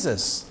of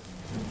Jesus.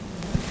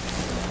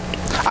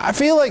 I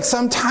feel like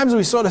sometimes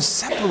we sort of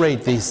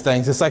separate these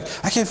things. It's like,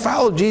 I can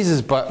follow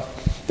Jesus, but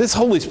this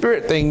Holy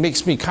Spirit thing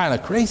makes me kind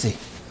of crazy.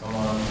 Come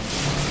on.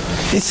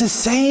 It's the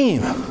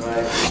same.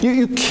 Right.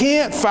 You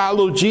can't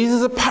follow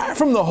Jesus apart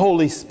from the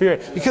Holy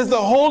Spirit, because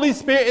the Holy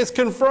Spirit is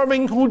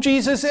confirming who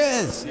Jesus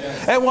is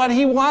and what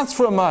he wants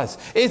from us.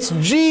 It's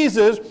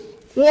Jesus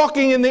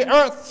walking in the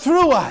earth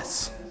through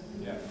us.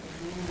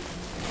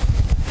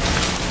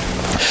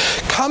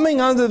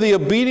 Coming under the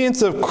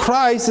obedience of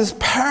Christ is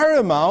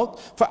paramount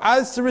for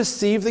us to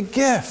receive the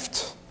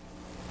gift.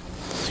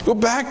 Go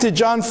back to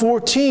John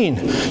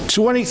 14,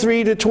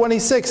 23 to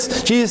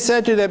 26. Jesus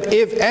said to them,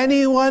 if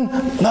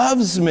anyone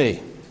loves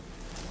me.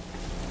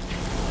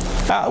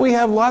 We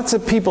have lots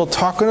of people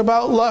talking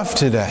about love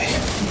today.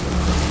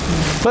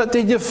 But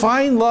they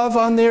define love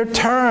on their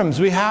terms.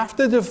 We have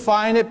to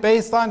define it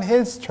based on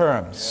his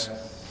terms.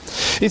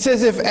 He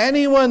says, if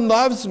anyone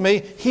loves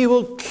me, he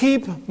will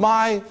keep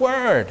my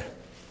word.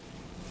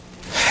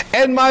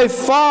 And my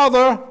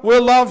Father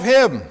will love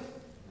him.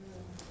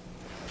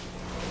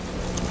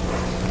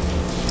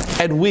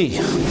 And we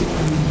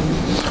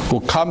will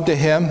come to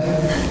him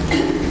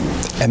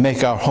and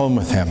make our home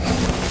with him.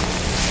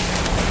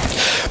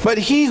 But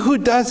he who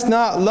does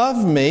not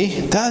love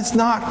me does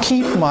not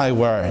keep my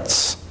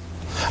words.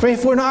 I mean,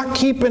 if we're not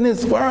keeping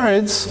his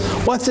words,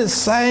 what's it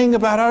saying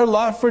about our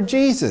love for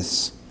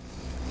Jesus?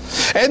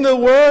 And the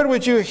word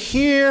which you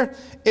hear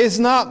is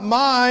not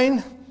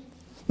mine.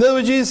 In other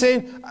words, Jesus is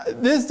saying,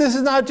 this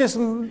is not just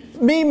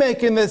me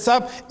making this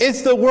up.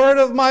 It's the word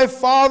of my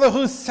Father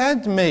who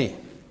sent me.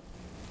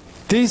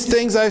 These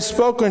things I've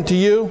spoken to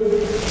you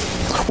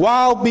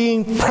while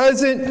being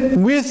present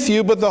with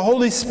you, but the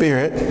Holy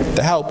Spirit,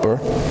 the Helper,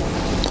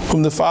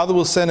 whom the Father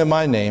will send in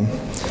my name,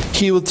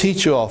 he will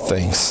teach you all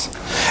things.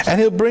 And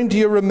he'll bring to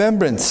your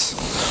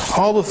remembrance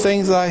all the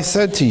things that I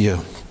said to you.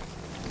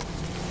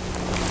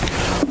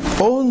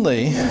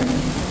 Only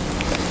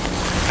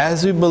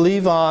as we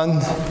believe on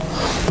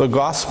the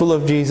gospel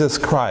of Jesus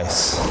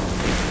Christ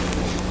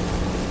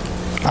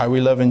are we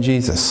loving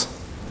Jesus.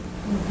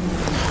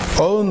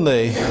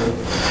 Only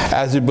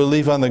as we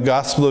believe on the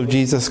gospel of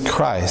Jesus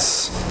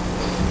Christ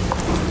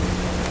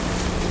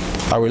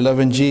are we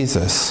loving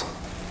Jesus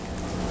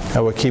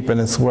and we're keeping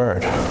his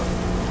word.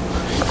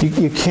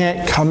 You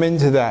can't come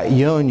into that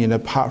union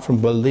apart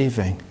from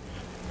believing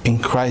in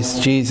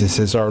Christ Jesus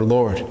as our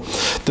Lord.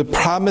 The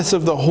promise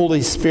of the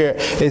Holy Spirit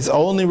is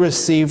only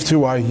received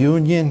through our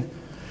union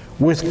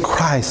with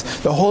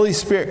Christ. The Holy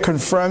Spirit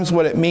confirms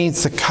what it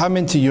means to come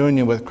into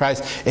union with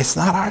Christ. It's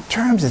not our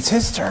terms, it's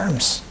his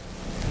terms.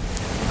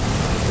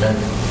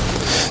 Amen.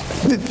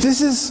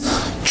 This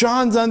is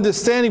John's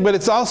understanding, but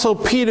it's also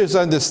Peter's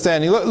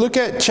understanding. Look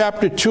at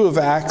chapter 2 of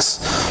Acts,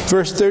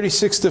 verse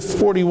 36 to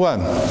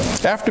 41.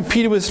 After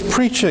Peter was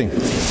preaching,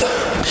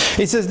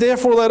 he says,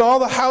 therefore let all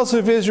the house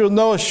of Israel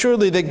know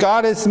assuredly that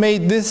God has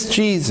made this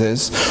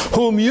Jesus,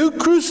 whom you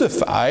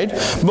crucified,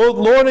 both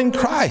Lord and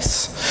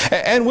Christ.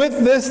 And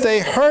with this, they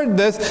heard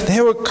this,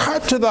 they were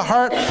cut to the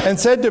heart and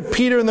said to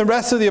Peter and the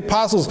rest of the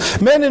apostles,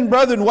 men and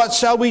brethren, what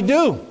shall we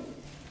do?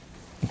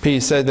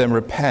 Peter said to them,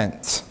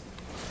 repent.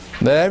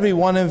 Let every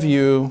one of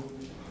you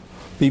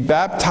be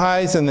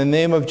baptized in the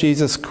name of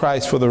Jesus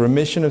Christ for the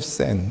remission of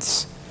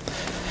sins,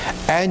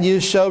 and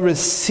you shall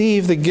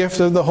receive the gift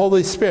of the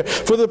Holy Spirit.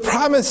 For the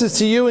promise is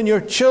to you and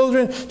your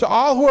children, to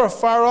all who are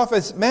far off,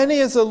 as many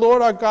as the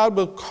Lord our God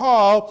will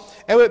call.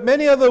 And with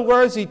many other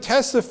words he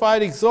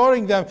testified,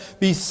 exhorting them,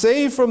 be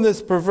saved from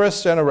this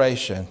perverse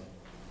generation.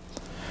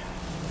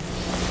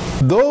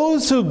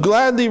 Those who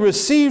gladly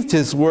received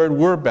his word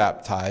were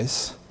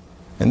baptized.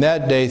 And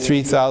that day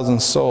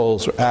 3,000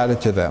 souls were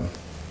added to them.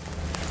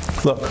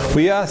 Look,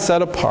 we are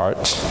set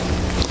apart.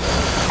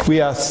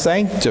 We are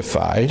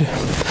sanctified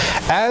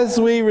as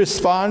we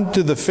respond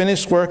to the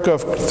finished work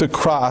of the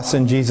cross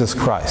in Jesus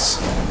Christ.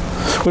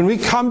 When we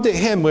come to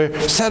him,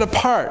 we're set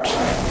apart.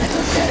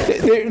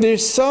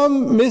 There's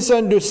some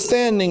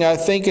misunderstanding, I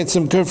think, and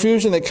some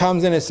confusion that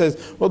comes in. It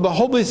says, well, the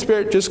Holy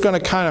Spirit just going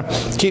to kind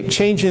of keep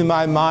changing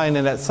my mind,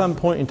 and at some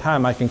point in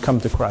time I can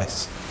come to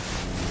Christ.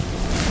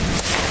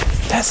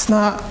 That's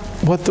not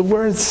what the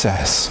Word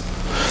says.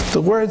 The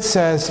Word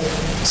says,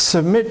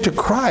 submit to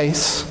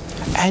Christ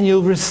and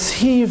you'll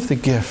receive the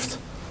gift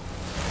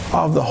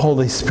of the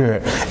Holy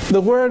Spirit.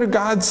 The Word of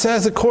God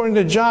says, according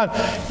to John,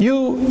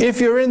 if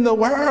you're in the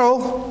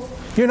world,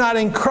 you're not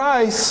in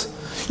Christ,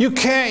 you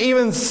can't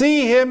even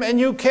see him and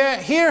you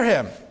can't hear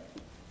him.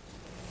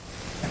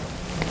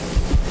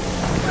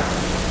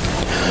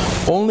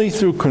 Only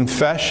through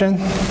confession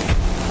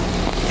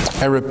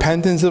and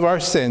repentance of our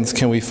sins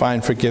can we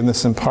find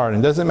forgiveness and pardon.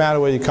 It doesn't matter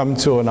whether you come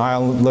to an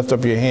aisle, lift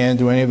up your hand,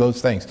 do any of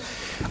those things.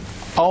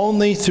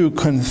 Only through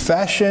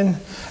confession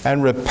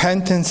and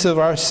repentance of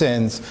our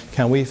sins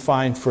can we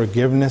find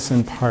forgiveness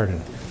and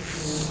pardon.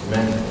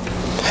 Amen.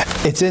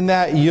 It's in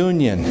that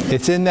union,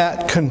 it's in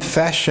that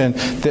confession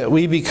that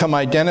we become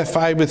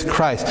identified with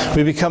Christ.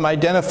 We become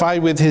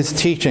identified with His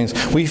teachings.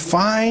 We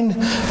find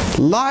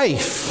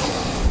life.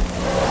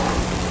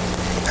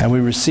 And we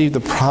receive the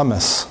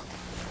promise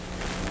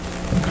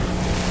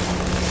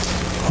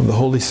of the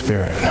Holy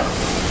Spirit.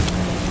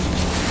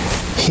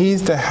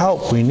 He's the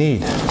help we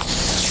need.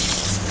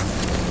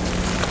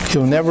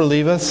 He'll never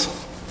leave us.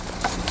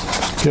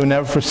 He'll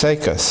never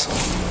forsake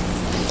us.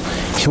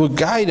 He will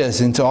guide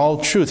us into all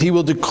truth. He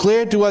will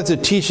declare to us the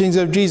teachings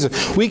of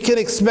Jesus. We can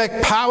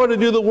expect power to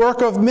do the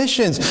work of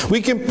missions.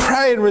 We can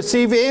pray and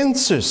receive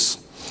answers.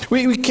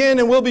 We can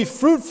and will be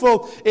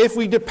fruitful if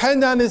we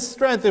depend on His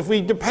strength, if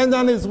we depend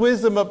on His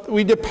wisdom, if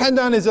we depend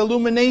on His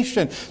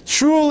illumination.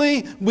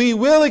 Truly, we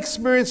will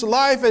experience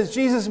life as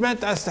Jesus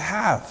meant us to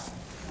have.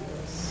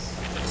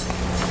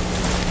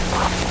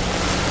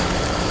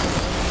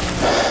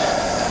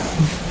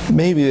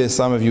 Maybe there's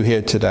some of you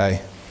here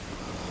today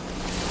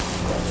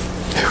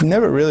who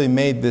never really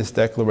made this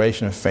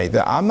declaration of faith.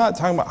 I'm not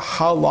talking about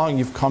how long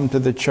you've come to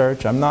the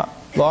church. I'm not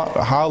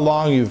how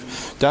long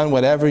you've done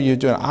whatever you're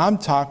doing. I'm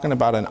talking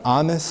about an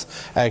honest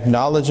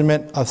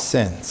acknowledgement of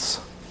sins.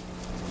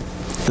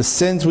 The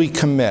sins we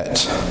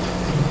commit.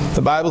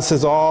 The Bible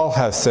says all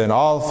have sinned,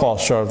 all fall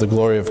short of the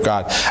glory of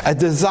God. A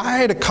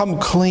desire to come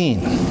clean.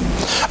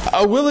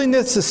 A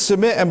willingness to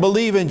submit and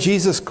believe in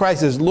Jesus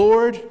Christ as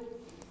Lord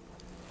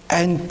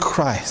and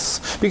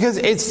Christ. Because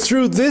it's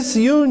through this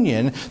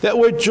union that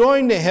we're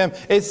joined to Him.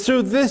 It's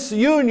through this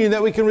union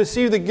that we can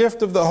receive the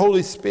gift of the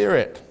Holy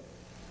Spirit.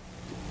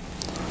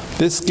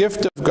 This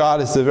gift of God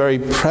is the very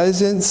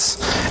presence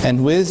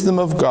and wisdom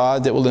of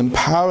God that will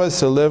empower us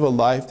to live a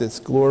life that's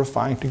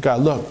glorifying to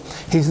God. Look,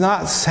 He's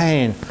not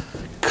saying,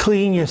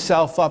 clean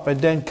yourself up and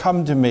then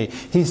come to me.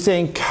 He's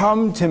saying,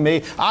 come to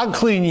me, I'll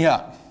clean you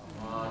up.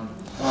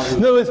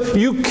 In other words,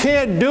 you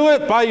can't do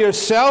it by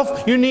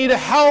yourself. You need a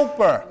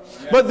helper.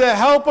 But the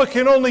helper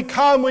can only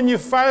come when you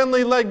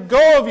finally let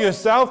go of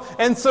yourself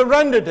and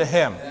surrender to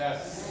Him.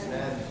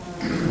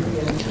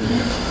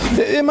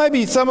 There might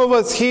be some of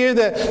us here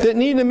that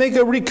need to make a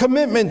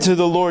recommitment to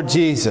the Lord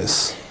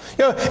Jesus.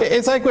 You know,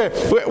 it's like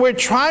we're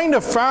trying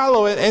to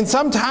follow it, and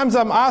sometimes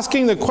I'm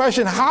asking the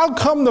question, how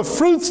come the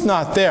fruit's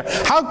not there?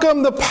 How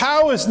come the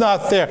power's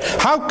not there?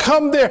 How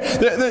come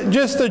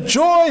just the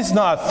joy's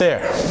not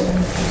there?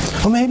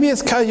 Well, maybe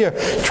it's because you're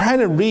trying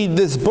to read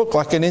this book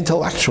like an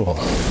intellectual.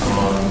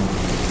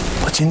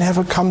 But you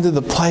never come to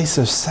the place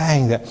of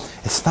saying that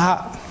it's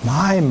not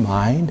my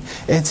mind,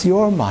 it's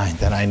your mind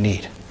that I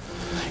need.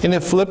 In the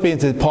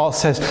Philippians, Paul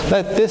says,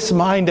 let this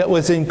mind that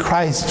was in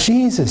Christ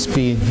Jesus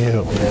be in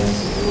you.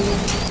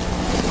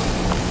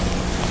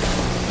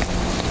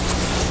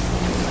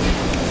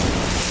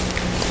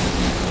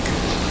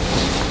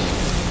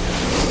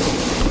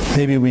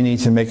 Maybe we need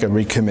to make a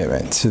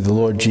recommitment to the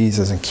Lord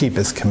Jesus and keep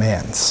His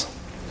commands.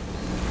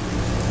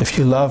 If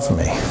you love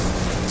me,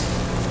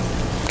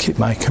 keep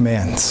my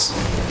commands.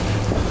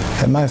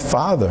 And my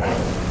Father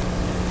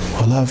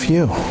will love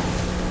you.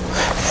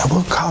 And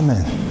we'll come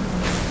in.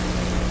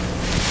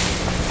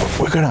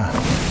 We're going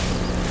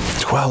to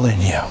dwell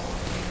in you.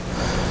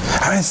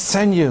 I'm going to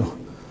send you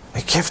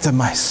a gift of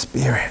my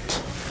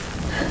Spirit.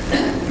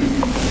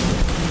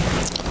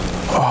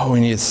 Oh, we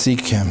need to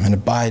seek Him and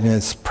abide in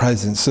His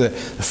presence so that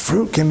the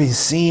fruit can be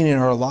seen in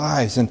our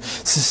lives, and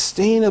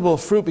sustainable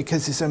fruit,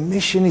 because it's a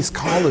mission He's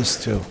called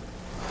us to.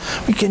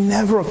 We can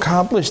never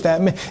accomplish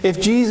that. If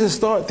Jesus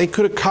thought they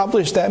could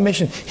accomplish that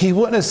mission, He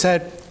wouldn't have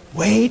said,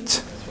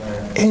 wait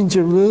in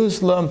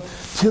Jerusalem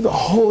till the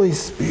Holy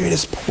Spirit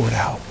is poured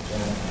out.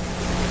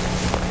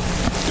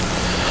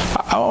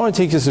 I want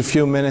to take just a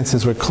few minutes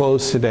as we're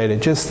closed today to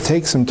just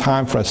take some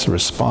time for us to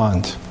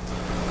respond.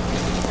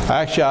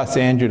 I actually asked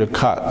Andrew to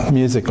cut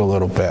music a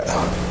little bit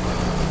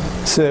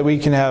so that we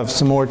can have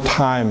some more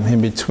time in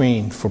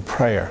between for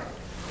prayer,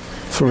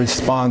 for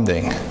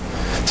responding.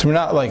 So we're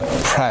not like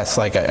pressed,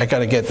 like I got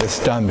to get this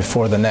done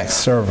before the next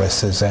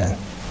service is in.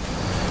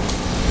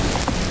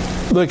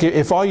 Look,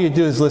 if all you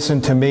do is listen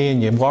to me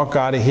and you walk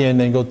out of here and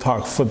then go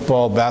talk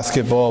football,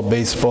 basketball,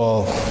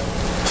 baseball,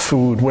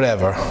 food,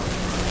 whatever,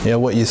 you know,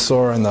 what you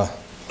saw in the...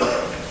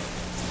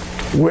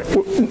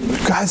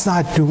 God's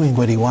not doing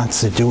what He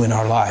wants to do in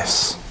our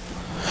lives.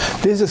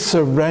 There's a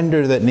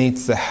surrender that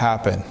needs to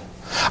happen.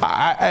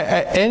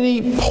 At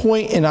any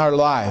point in our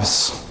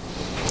lives,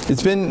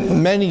 it's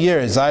been many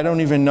years. I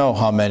don't even know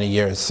how many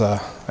years.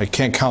 I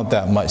can't count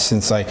that much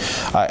since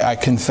I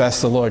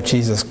confessed the Lord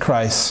Jesus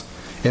Christ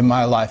in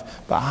my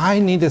life. But I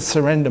need to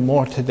surrender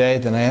more today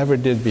than I ever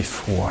did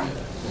before.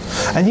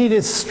 I need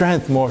His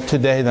strength more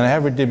today than I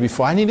ever did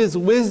before. I need His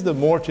wisdom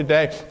more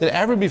today than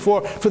ever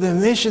before for the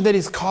mission that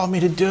He's called me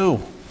to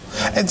do.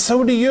 And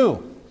so do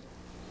you.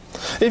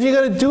 If you're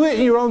going to do it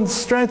in your own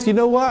strength, you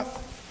know what?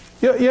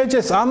 You're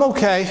just, I'm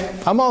okay.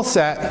 I'm all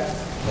set.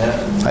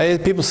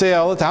 People say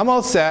all the time, I'm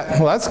all set.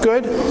 Well, that's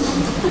good.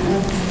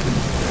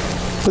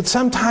 But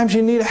sometimes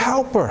you need a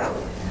helper.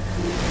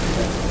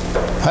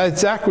 I had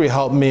Zachary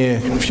help me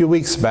a few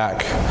weeks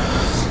back.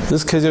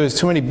 Just because there was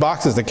too many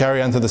boxes to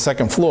carry onto the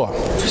second floor.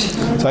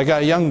 So I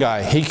got a young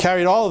guy. He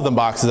carried all of the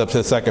boxes up to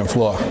the second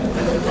floor.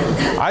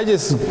 I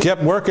just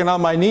kept working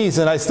on my knees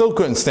and I still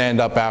couldn't stand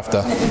up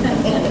after.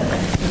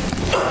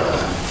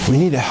 We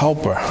need a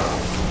helper.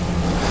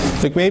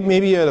 Like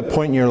maybe you're at a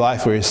point in your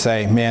life where you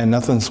say, man,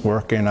 nothing's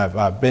working.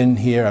 I've been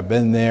here, I've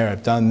been there,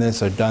 I've done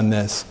this, I've done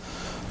this.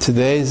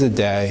 Today's a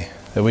day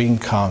that we can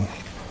come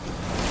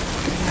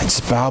and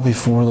just bow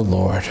before the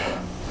Lord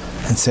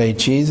and say,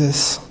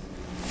 Jesus,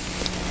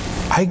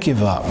 I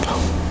give up.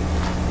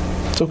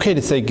 It's okay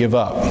to say give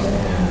up.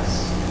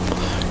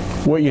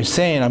 What you're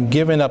saying, I'm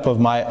giving up of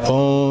my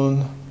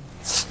own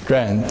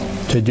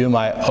strength to do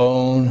my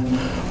own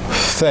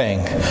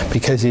thing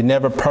because you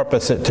never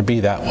purposed it to be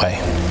that way.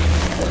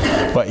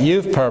 What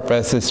you've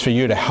purposed is for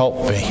you to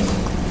help me.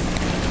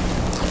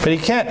 But He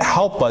can't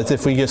help us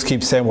if we just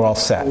keep saying we're all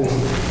set.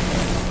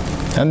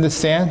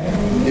 Understand?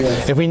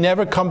 Yes. If we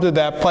never come to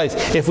that place,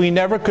 if we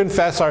never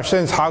confess our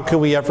sins, how can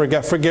we ever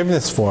get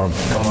forgiveness for them?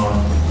 Come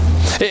on.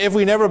 If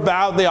we never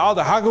bow at the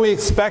altar, how can we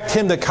expect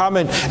Him to come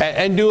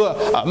and do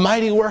a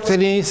mighty work that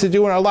He needs to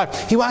do in our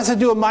life? He wants to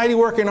do a mighty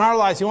work in our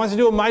lives. He wants to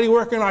do a mighty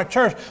work in our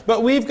church.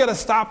 But we've got to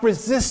stop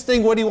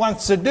resisting what He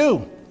wants to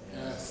do.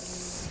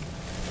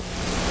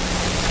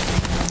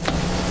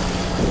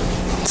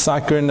 It's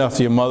not good enough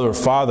your mother or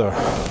father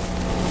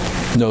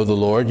know the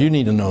Lord. You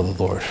need to know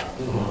the Lord.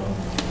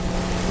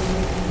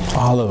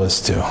 All of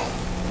us do.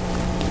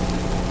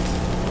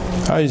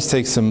 I'll just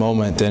take some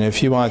moment, and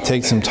if you want to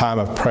take some time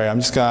of prayer, I'm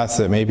just going to ask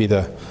that maybe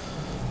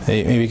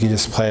you can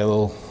just play a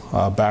little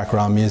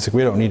background music.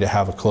 We don't need to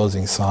have a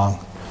closing song.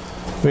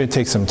 We're going to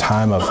take some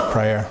time of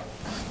prayer.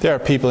 There are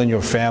people in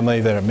your family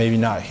that are maybe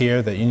not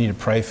here that you need to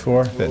pray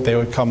for, that they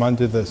would come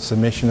under the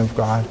submission of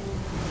God.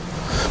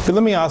 But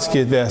let me ask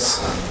you this.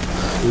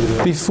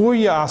 Before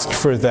you ask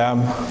for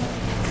them,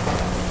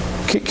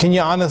 can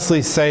you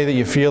honestly say that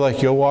you feel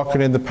like you're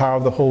walking in the power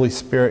of the Holy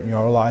Spirit in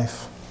your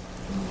life?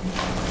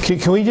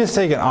 Can we just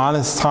take an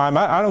honest time?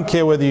 I don't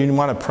care whether you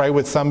want to pray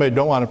with somebody or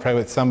don't want to pray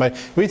with somebody.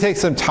 We take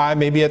some time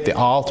maybe at the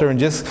altar and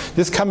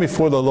just come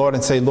before the Lord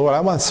and say, Lord,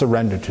 I want to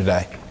surrender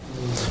today.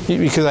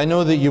 Because I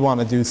know that you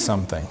want to do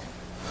something.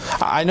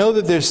 I know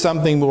that there's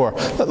something more.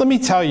 But let me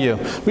tell you,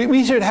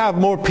 we should have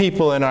more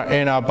people in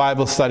our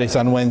Bible studies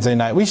on Wednesday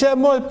night. We should have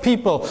more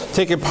people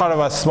taking part of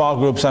our small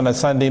groups on a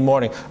Sunday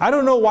morning. I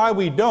don't know why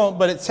we don't,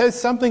 but it says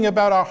something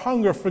about our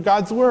hunger for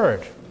God's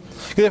Word.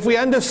 Because if we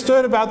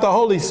understood about the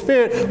Holy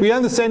Spirit, we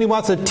understand He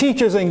wants to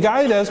teach us and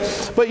guide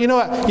us. But you know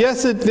what?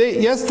 Yes,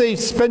 they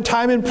spent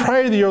time in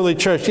prayer, the early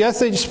church. Yes,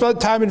 they spent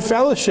time in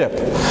fellowship.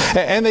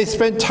 And they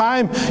spent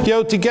time,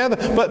 together.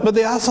 But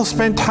they also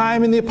spent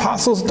time in the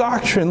apostles'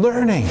 doctrine,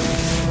 learning.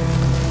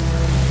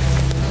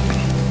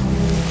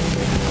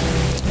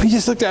 We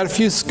just looked at a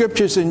few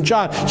scriptures in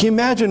John. Can you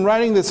imagine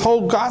writing this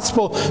whole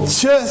gospel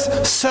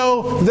just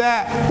so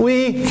that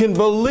we can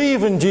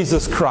believe in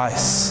Jesus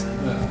Christ?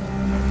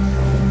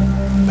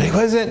 But it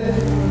wasn't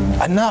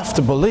enough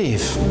to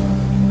believe,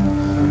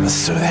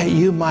 so that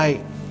you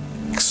might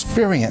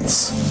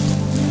experience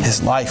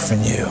His life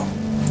in you.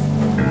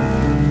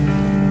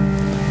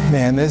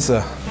 Man, there's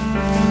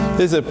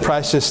a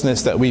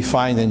preciousness that we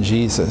find in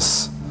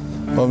Jesus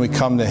when we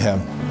come to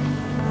Him.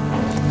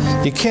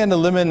 You can't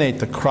eliminate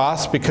the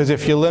cross, because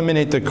if you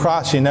eliminate the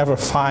cross, you never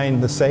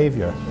find the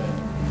Savior.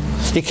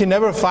 You can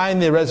never find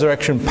the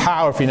resurrection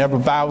power if you never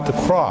bow at the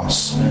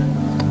cross.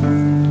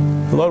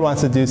 The Lord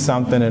wants to do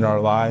something in our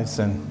lives,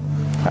 and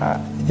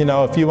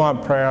if you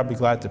want prayer, I'll be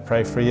glad to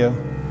pray for you.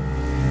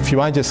 If you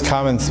want to just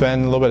come and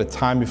spend a little bit of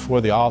time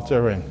before the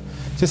altar and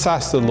just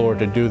ask the Lord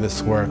to do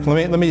this work.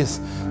 Let me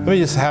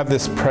just have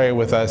this prayer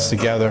with us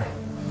together,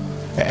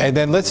 and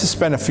then let's just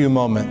spend a few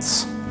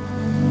moments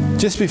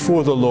just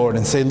before the Lord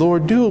and say,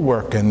 Lord, do a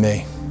work in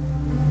me.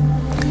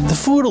 The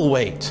food will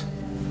wait.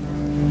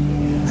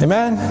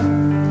 Amen?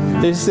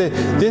 There's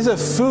a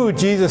food,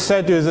 Jesus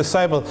said to His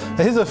disciples,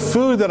 there's a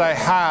food that I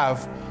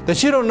have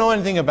that you don't know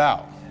anything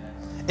about.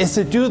 It's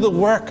to do the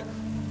work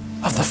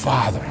of the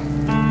Father.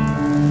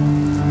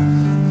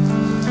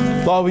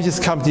 Lord, we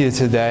just come to You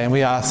today and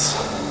we ask,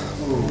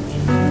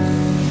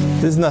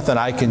 there's nothing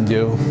I can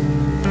do,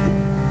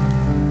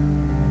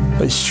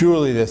 but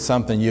surely there's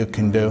something You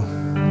can do.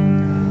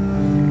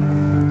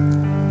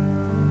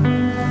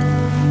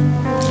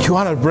 You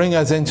want to bring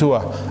us into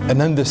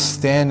an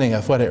understanding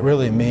of what it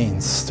really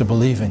means to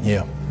believe in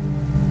You.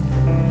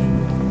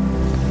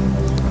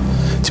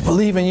 To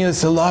believe in You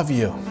is to love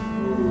You.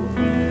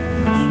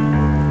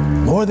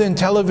 More than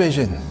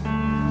television.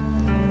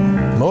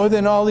 More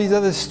than all these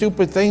other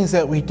stupid things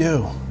that we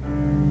do.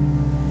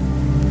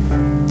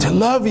 To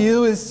love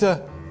You is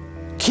to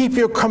keep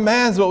Your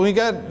commands, but we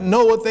got to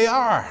know what they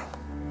are.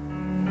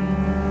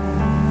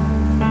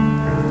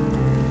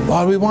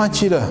 Lord, we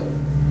want You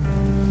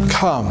to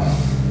come.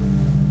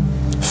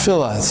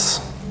 Fill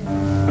us,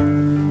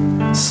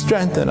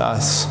 strengthen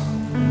us,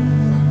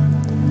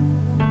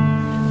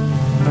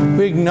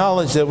 We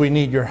acknowledge that we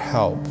need your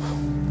help.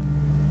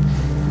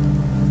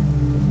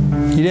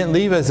 You didn't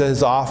leave us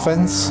as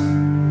orphans.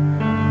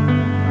 In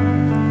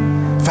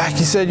fact,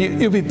 you said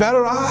you'd be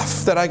better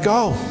off that I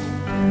go,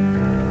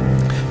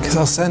 because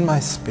I'll send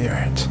my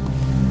Spirit.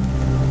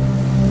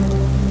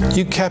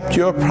 You kept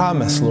your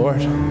promise,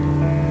 Lord.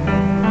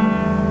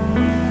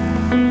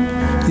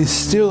 You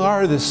still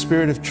are the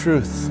Spirit of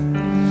truth.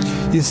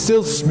 You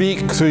still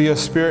speak through your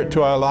Spirit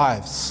to our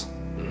lives.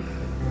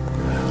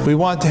 We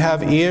want to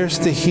have ears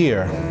to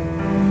hear.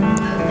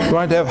 We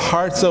want to have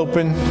hearts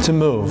open to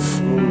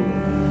move.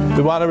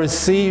 We want to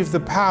receive the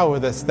power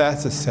that's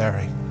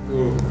necessary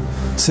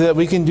so that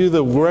we can do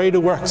the greater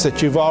works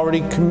that you've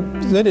already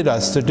committed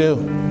us to do.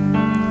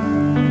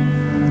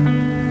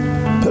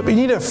 But we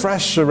need a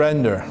fresh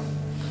surrender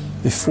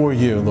before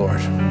you, Lord,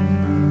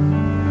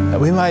 that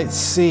we might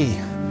see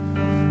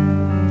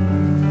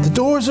the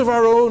doors of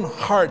our own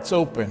hearts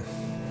open,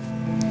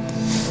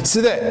 so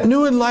that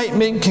new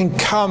enlightenment can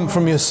come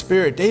from your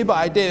Spirit day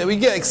by day, that we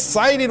get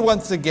excited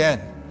once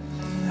again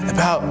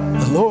about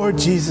the Lord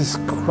Jesus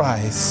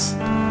Christ,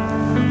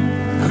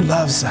 who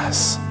loves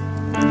us,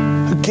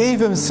 who gave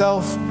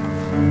himself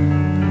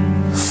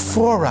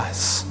for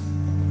us.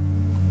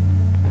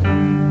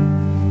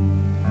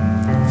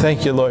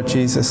 Thank you, Lord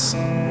Jesus.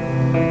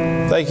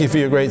 Thank you for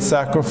your great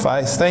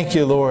sacrifice. Thank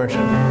you, Lord,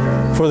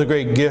 for the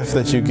great gift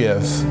that you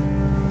give.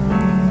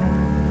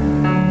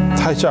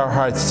 Touch our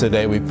hearts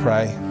today, we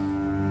pray.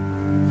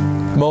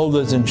 Mold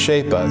us and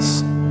shape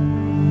us,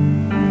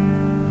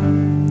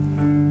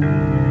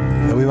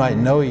 that we might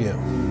know you,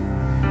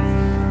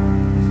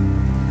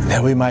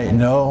 that we might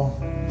know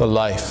the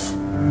life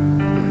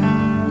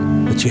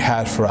that you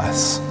had for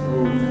us.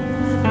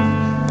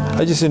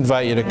 I just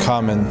invite you to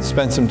come and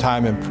spend some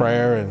time in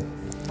prayer. And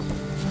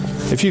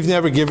if you've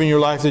never given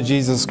your life to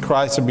Jesus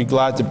Christ, I'd be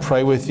glad to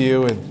pray with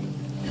you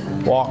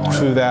and walk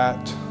through that.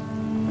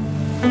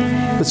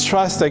 Let's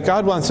trust that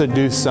God wants to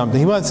do something.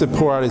 He wants to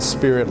pour out his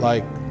Spirit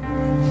like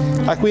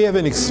we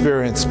haven't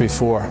experienced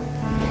before.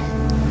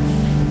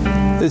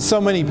 There's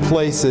so many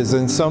places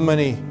and so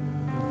many,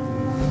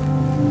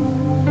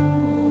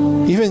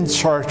 even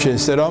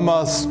churches, that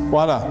almost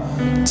want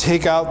to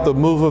take out the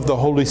move of the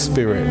Holy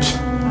Spirit.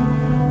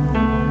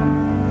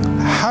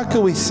 How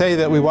can we say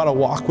that we want to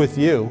walk with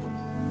you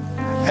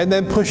and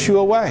then push you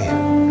away?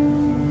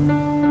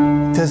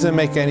 It doesn't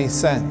make any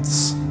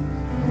sense.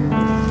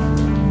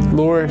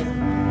 Lord,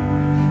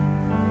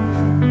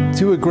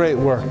 do a great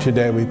work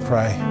today, we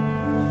pray.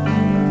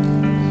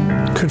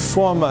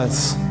 Conform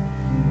us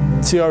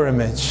to your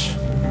image.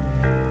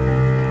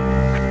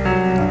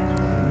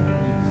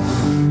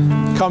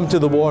 Come to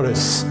the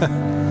waters.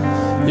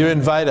 You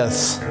invite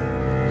us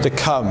to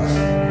come.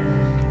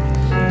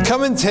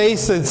 Come and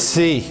taste and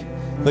see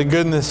the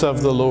goodness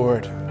of the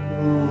Lord.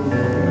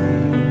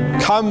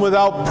 Come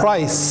without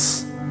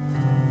price,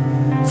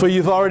 for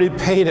you've already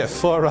paid it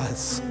for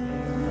us.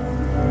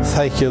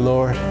 Thank you,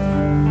 Lord.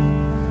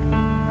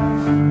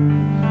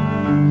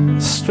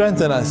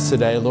 Strengthen us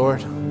today,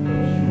 Lord.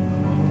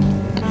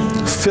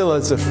 Fill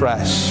us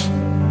afresh.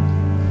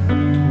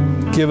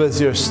 Give us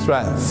your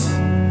strength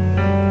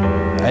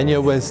and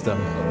your wisdom.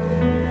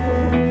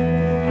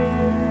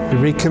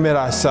 We recommit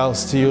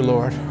ourselves to you,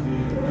 Lord.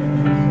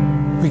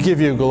 We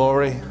give you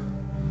glory.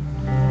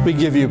 We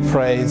give you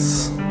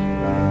praise.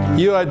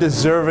 You are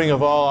deserving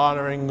of all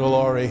honor and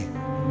glory.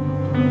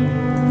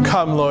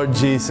 Come, Lord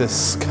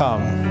Jesus,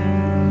 come.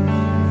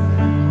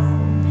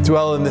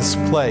 Dwell in this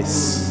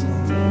place.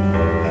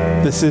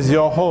 This is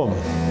your home.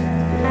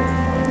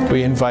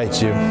 We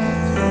invite you.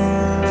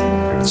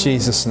 In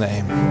Jesus'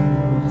 name.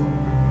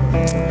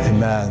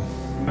 Amen.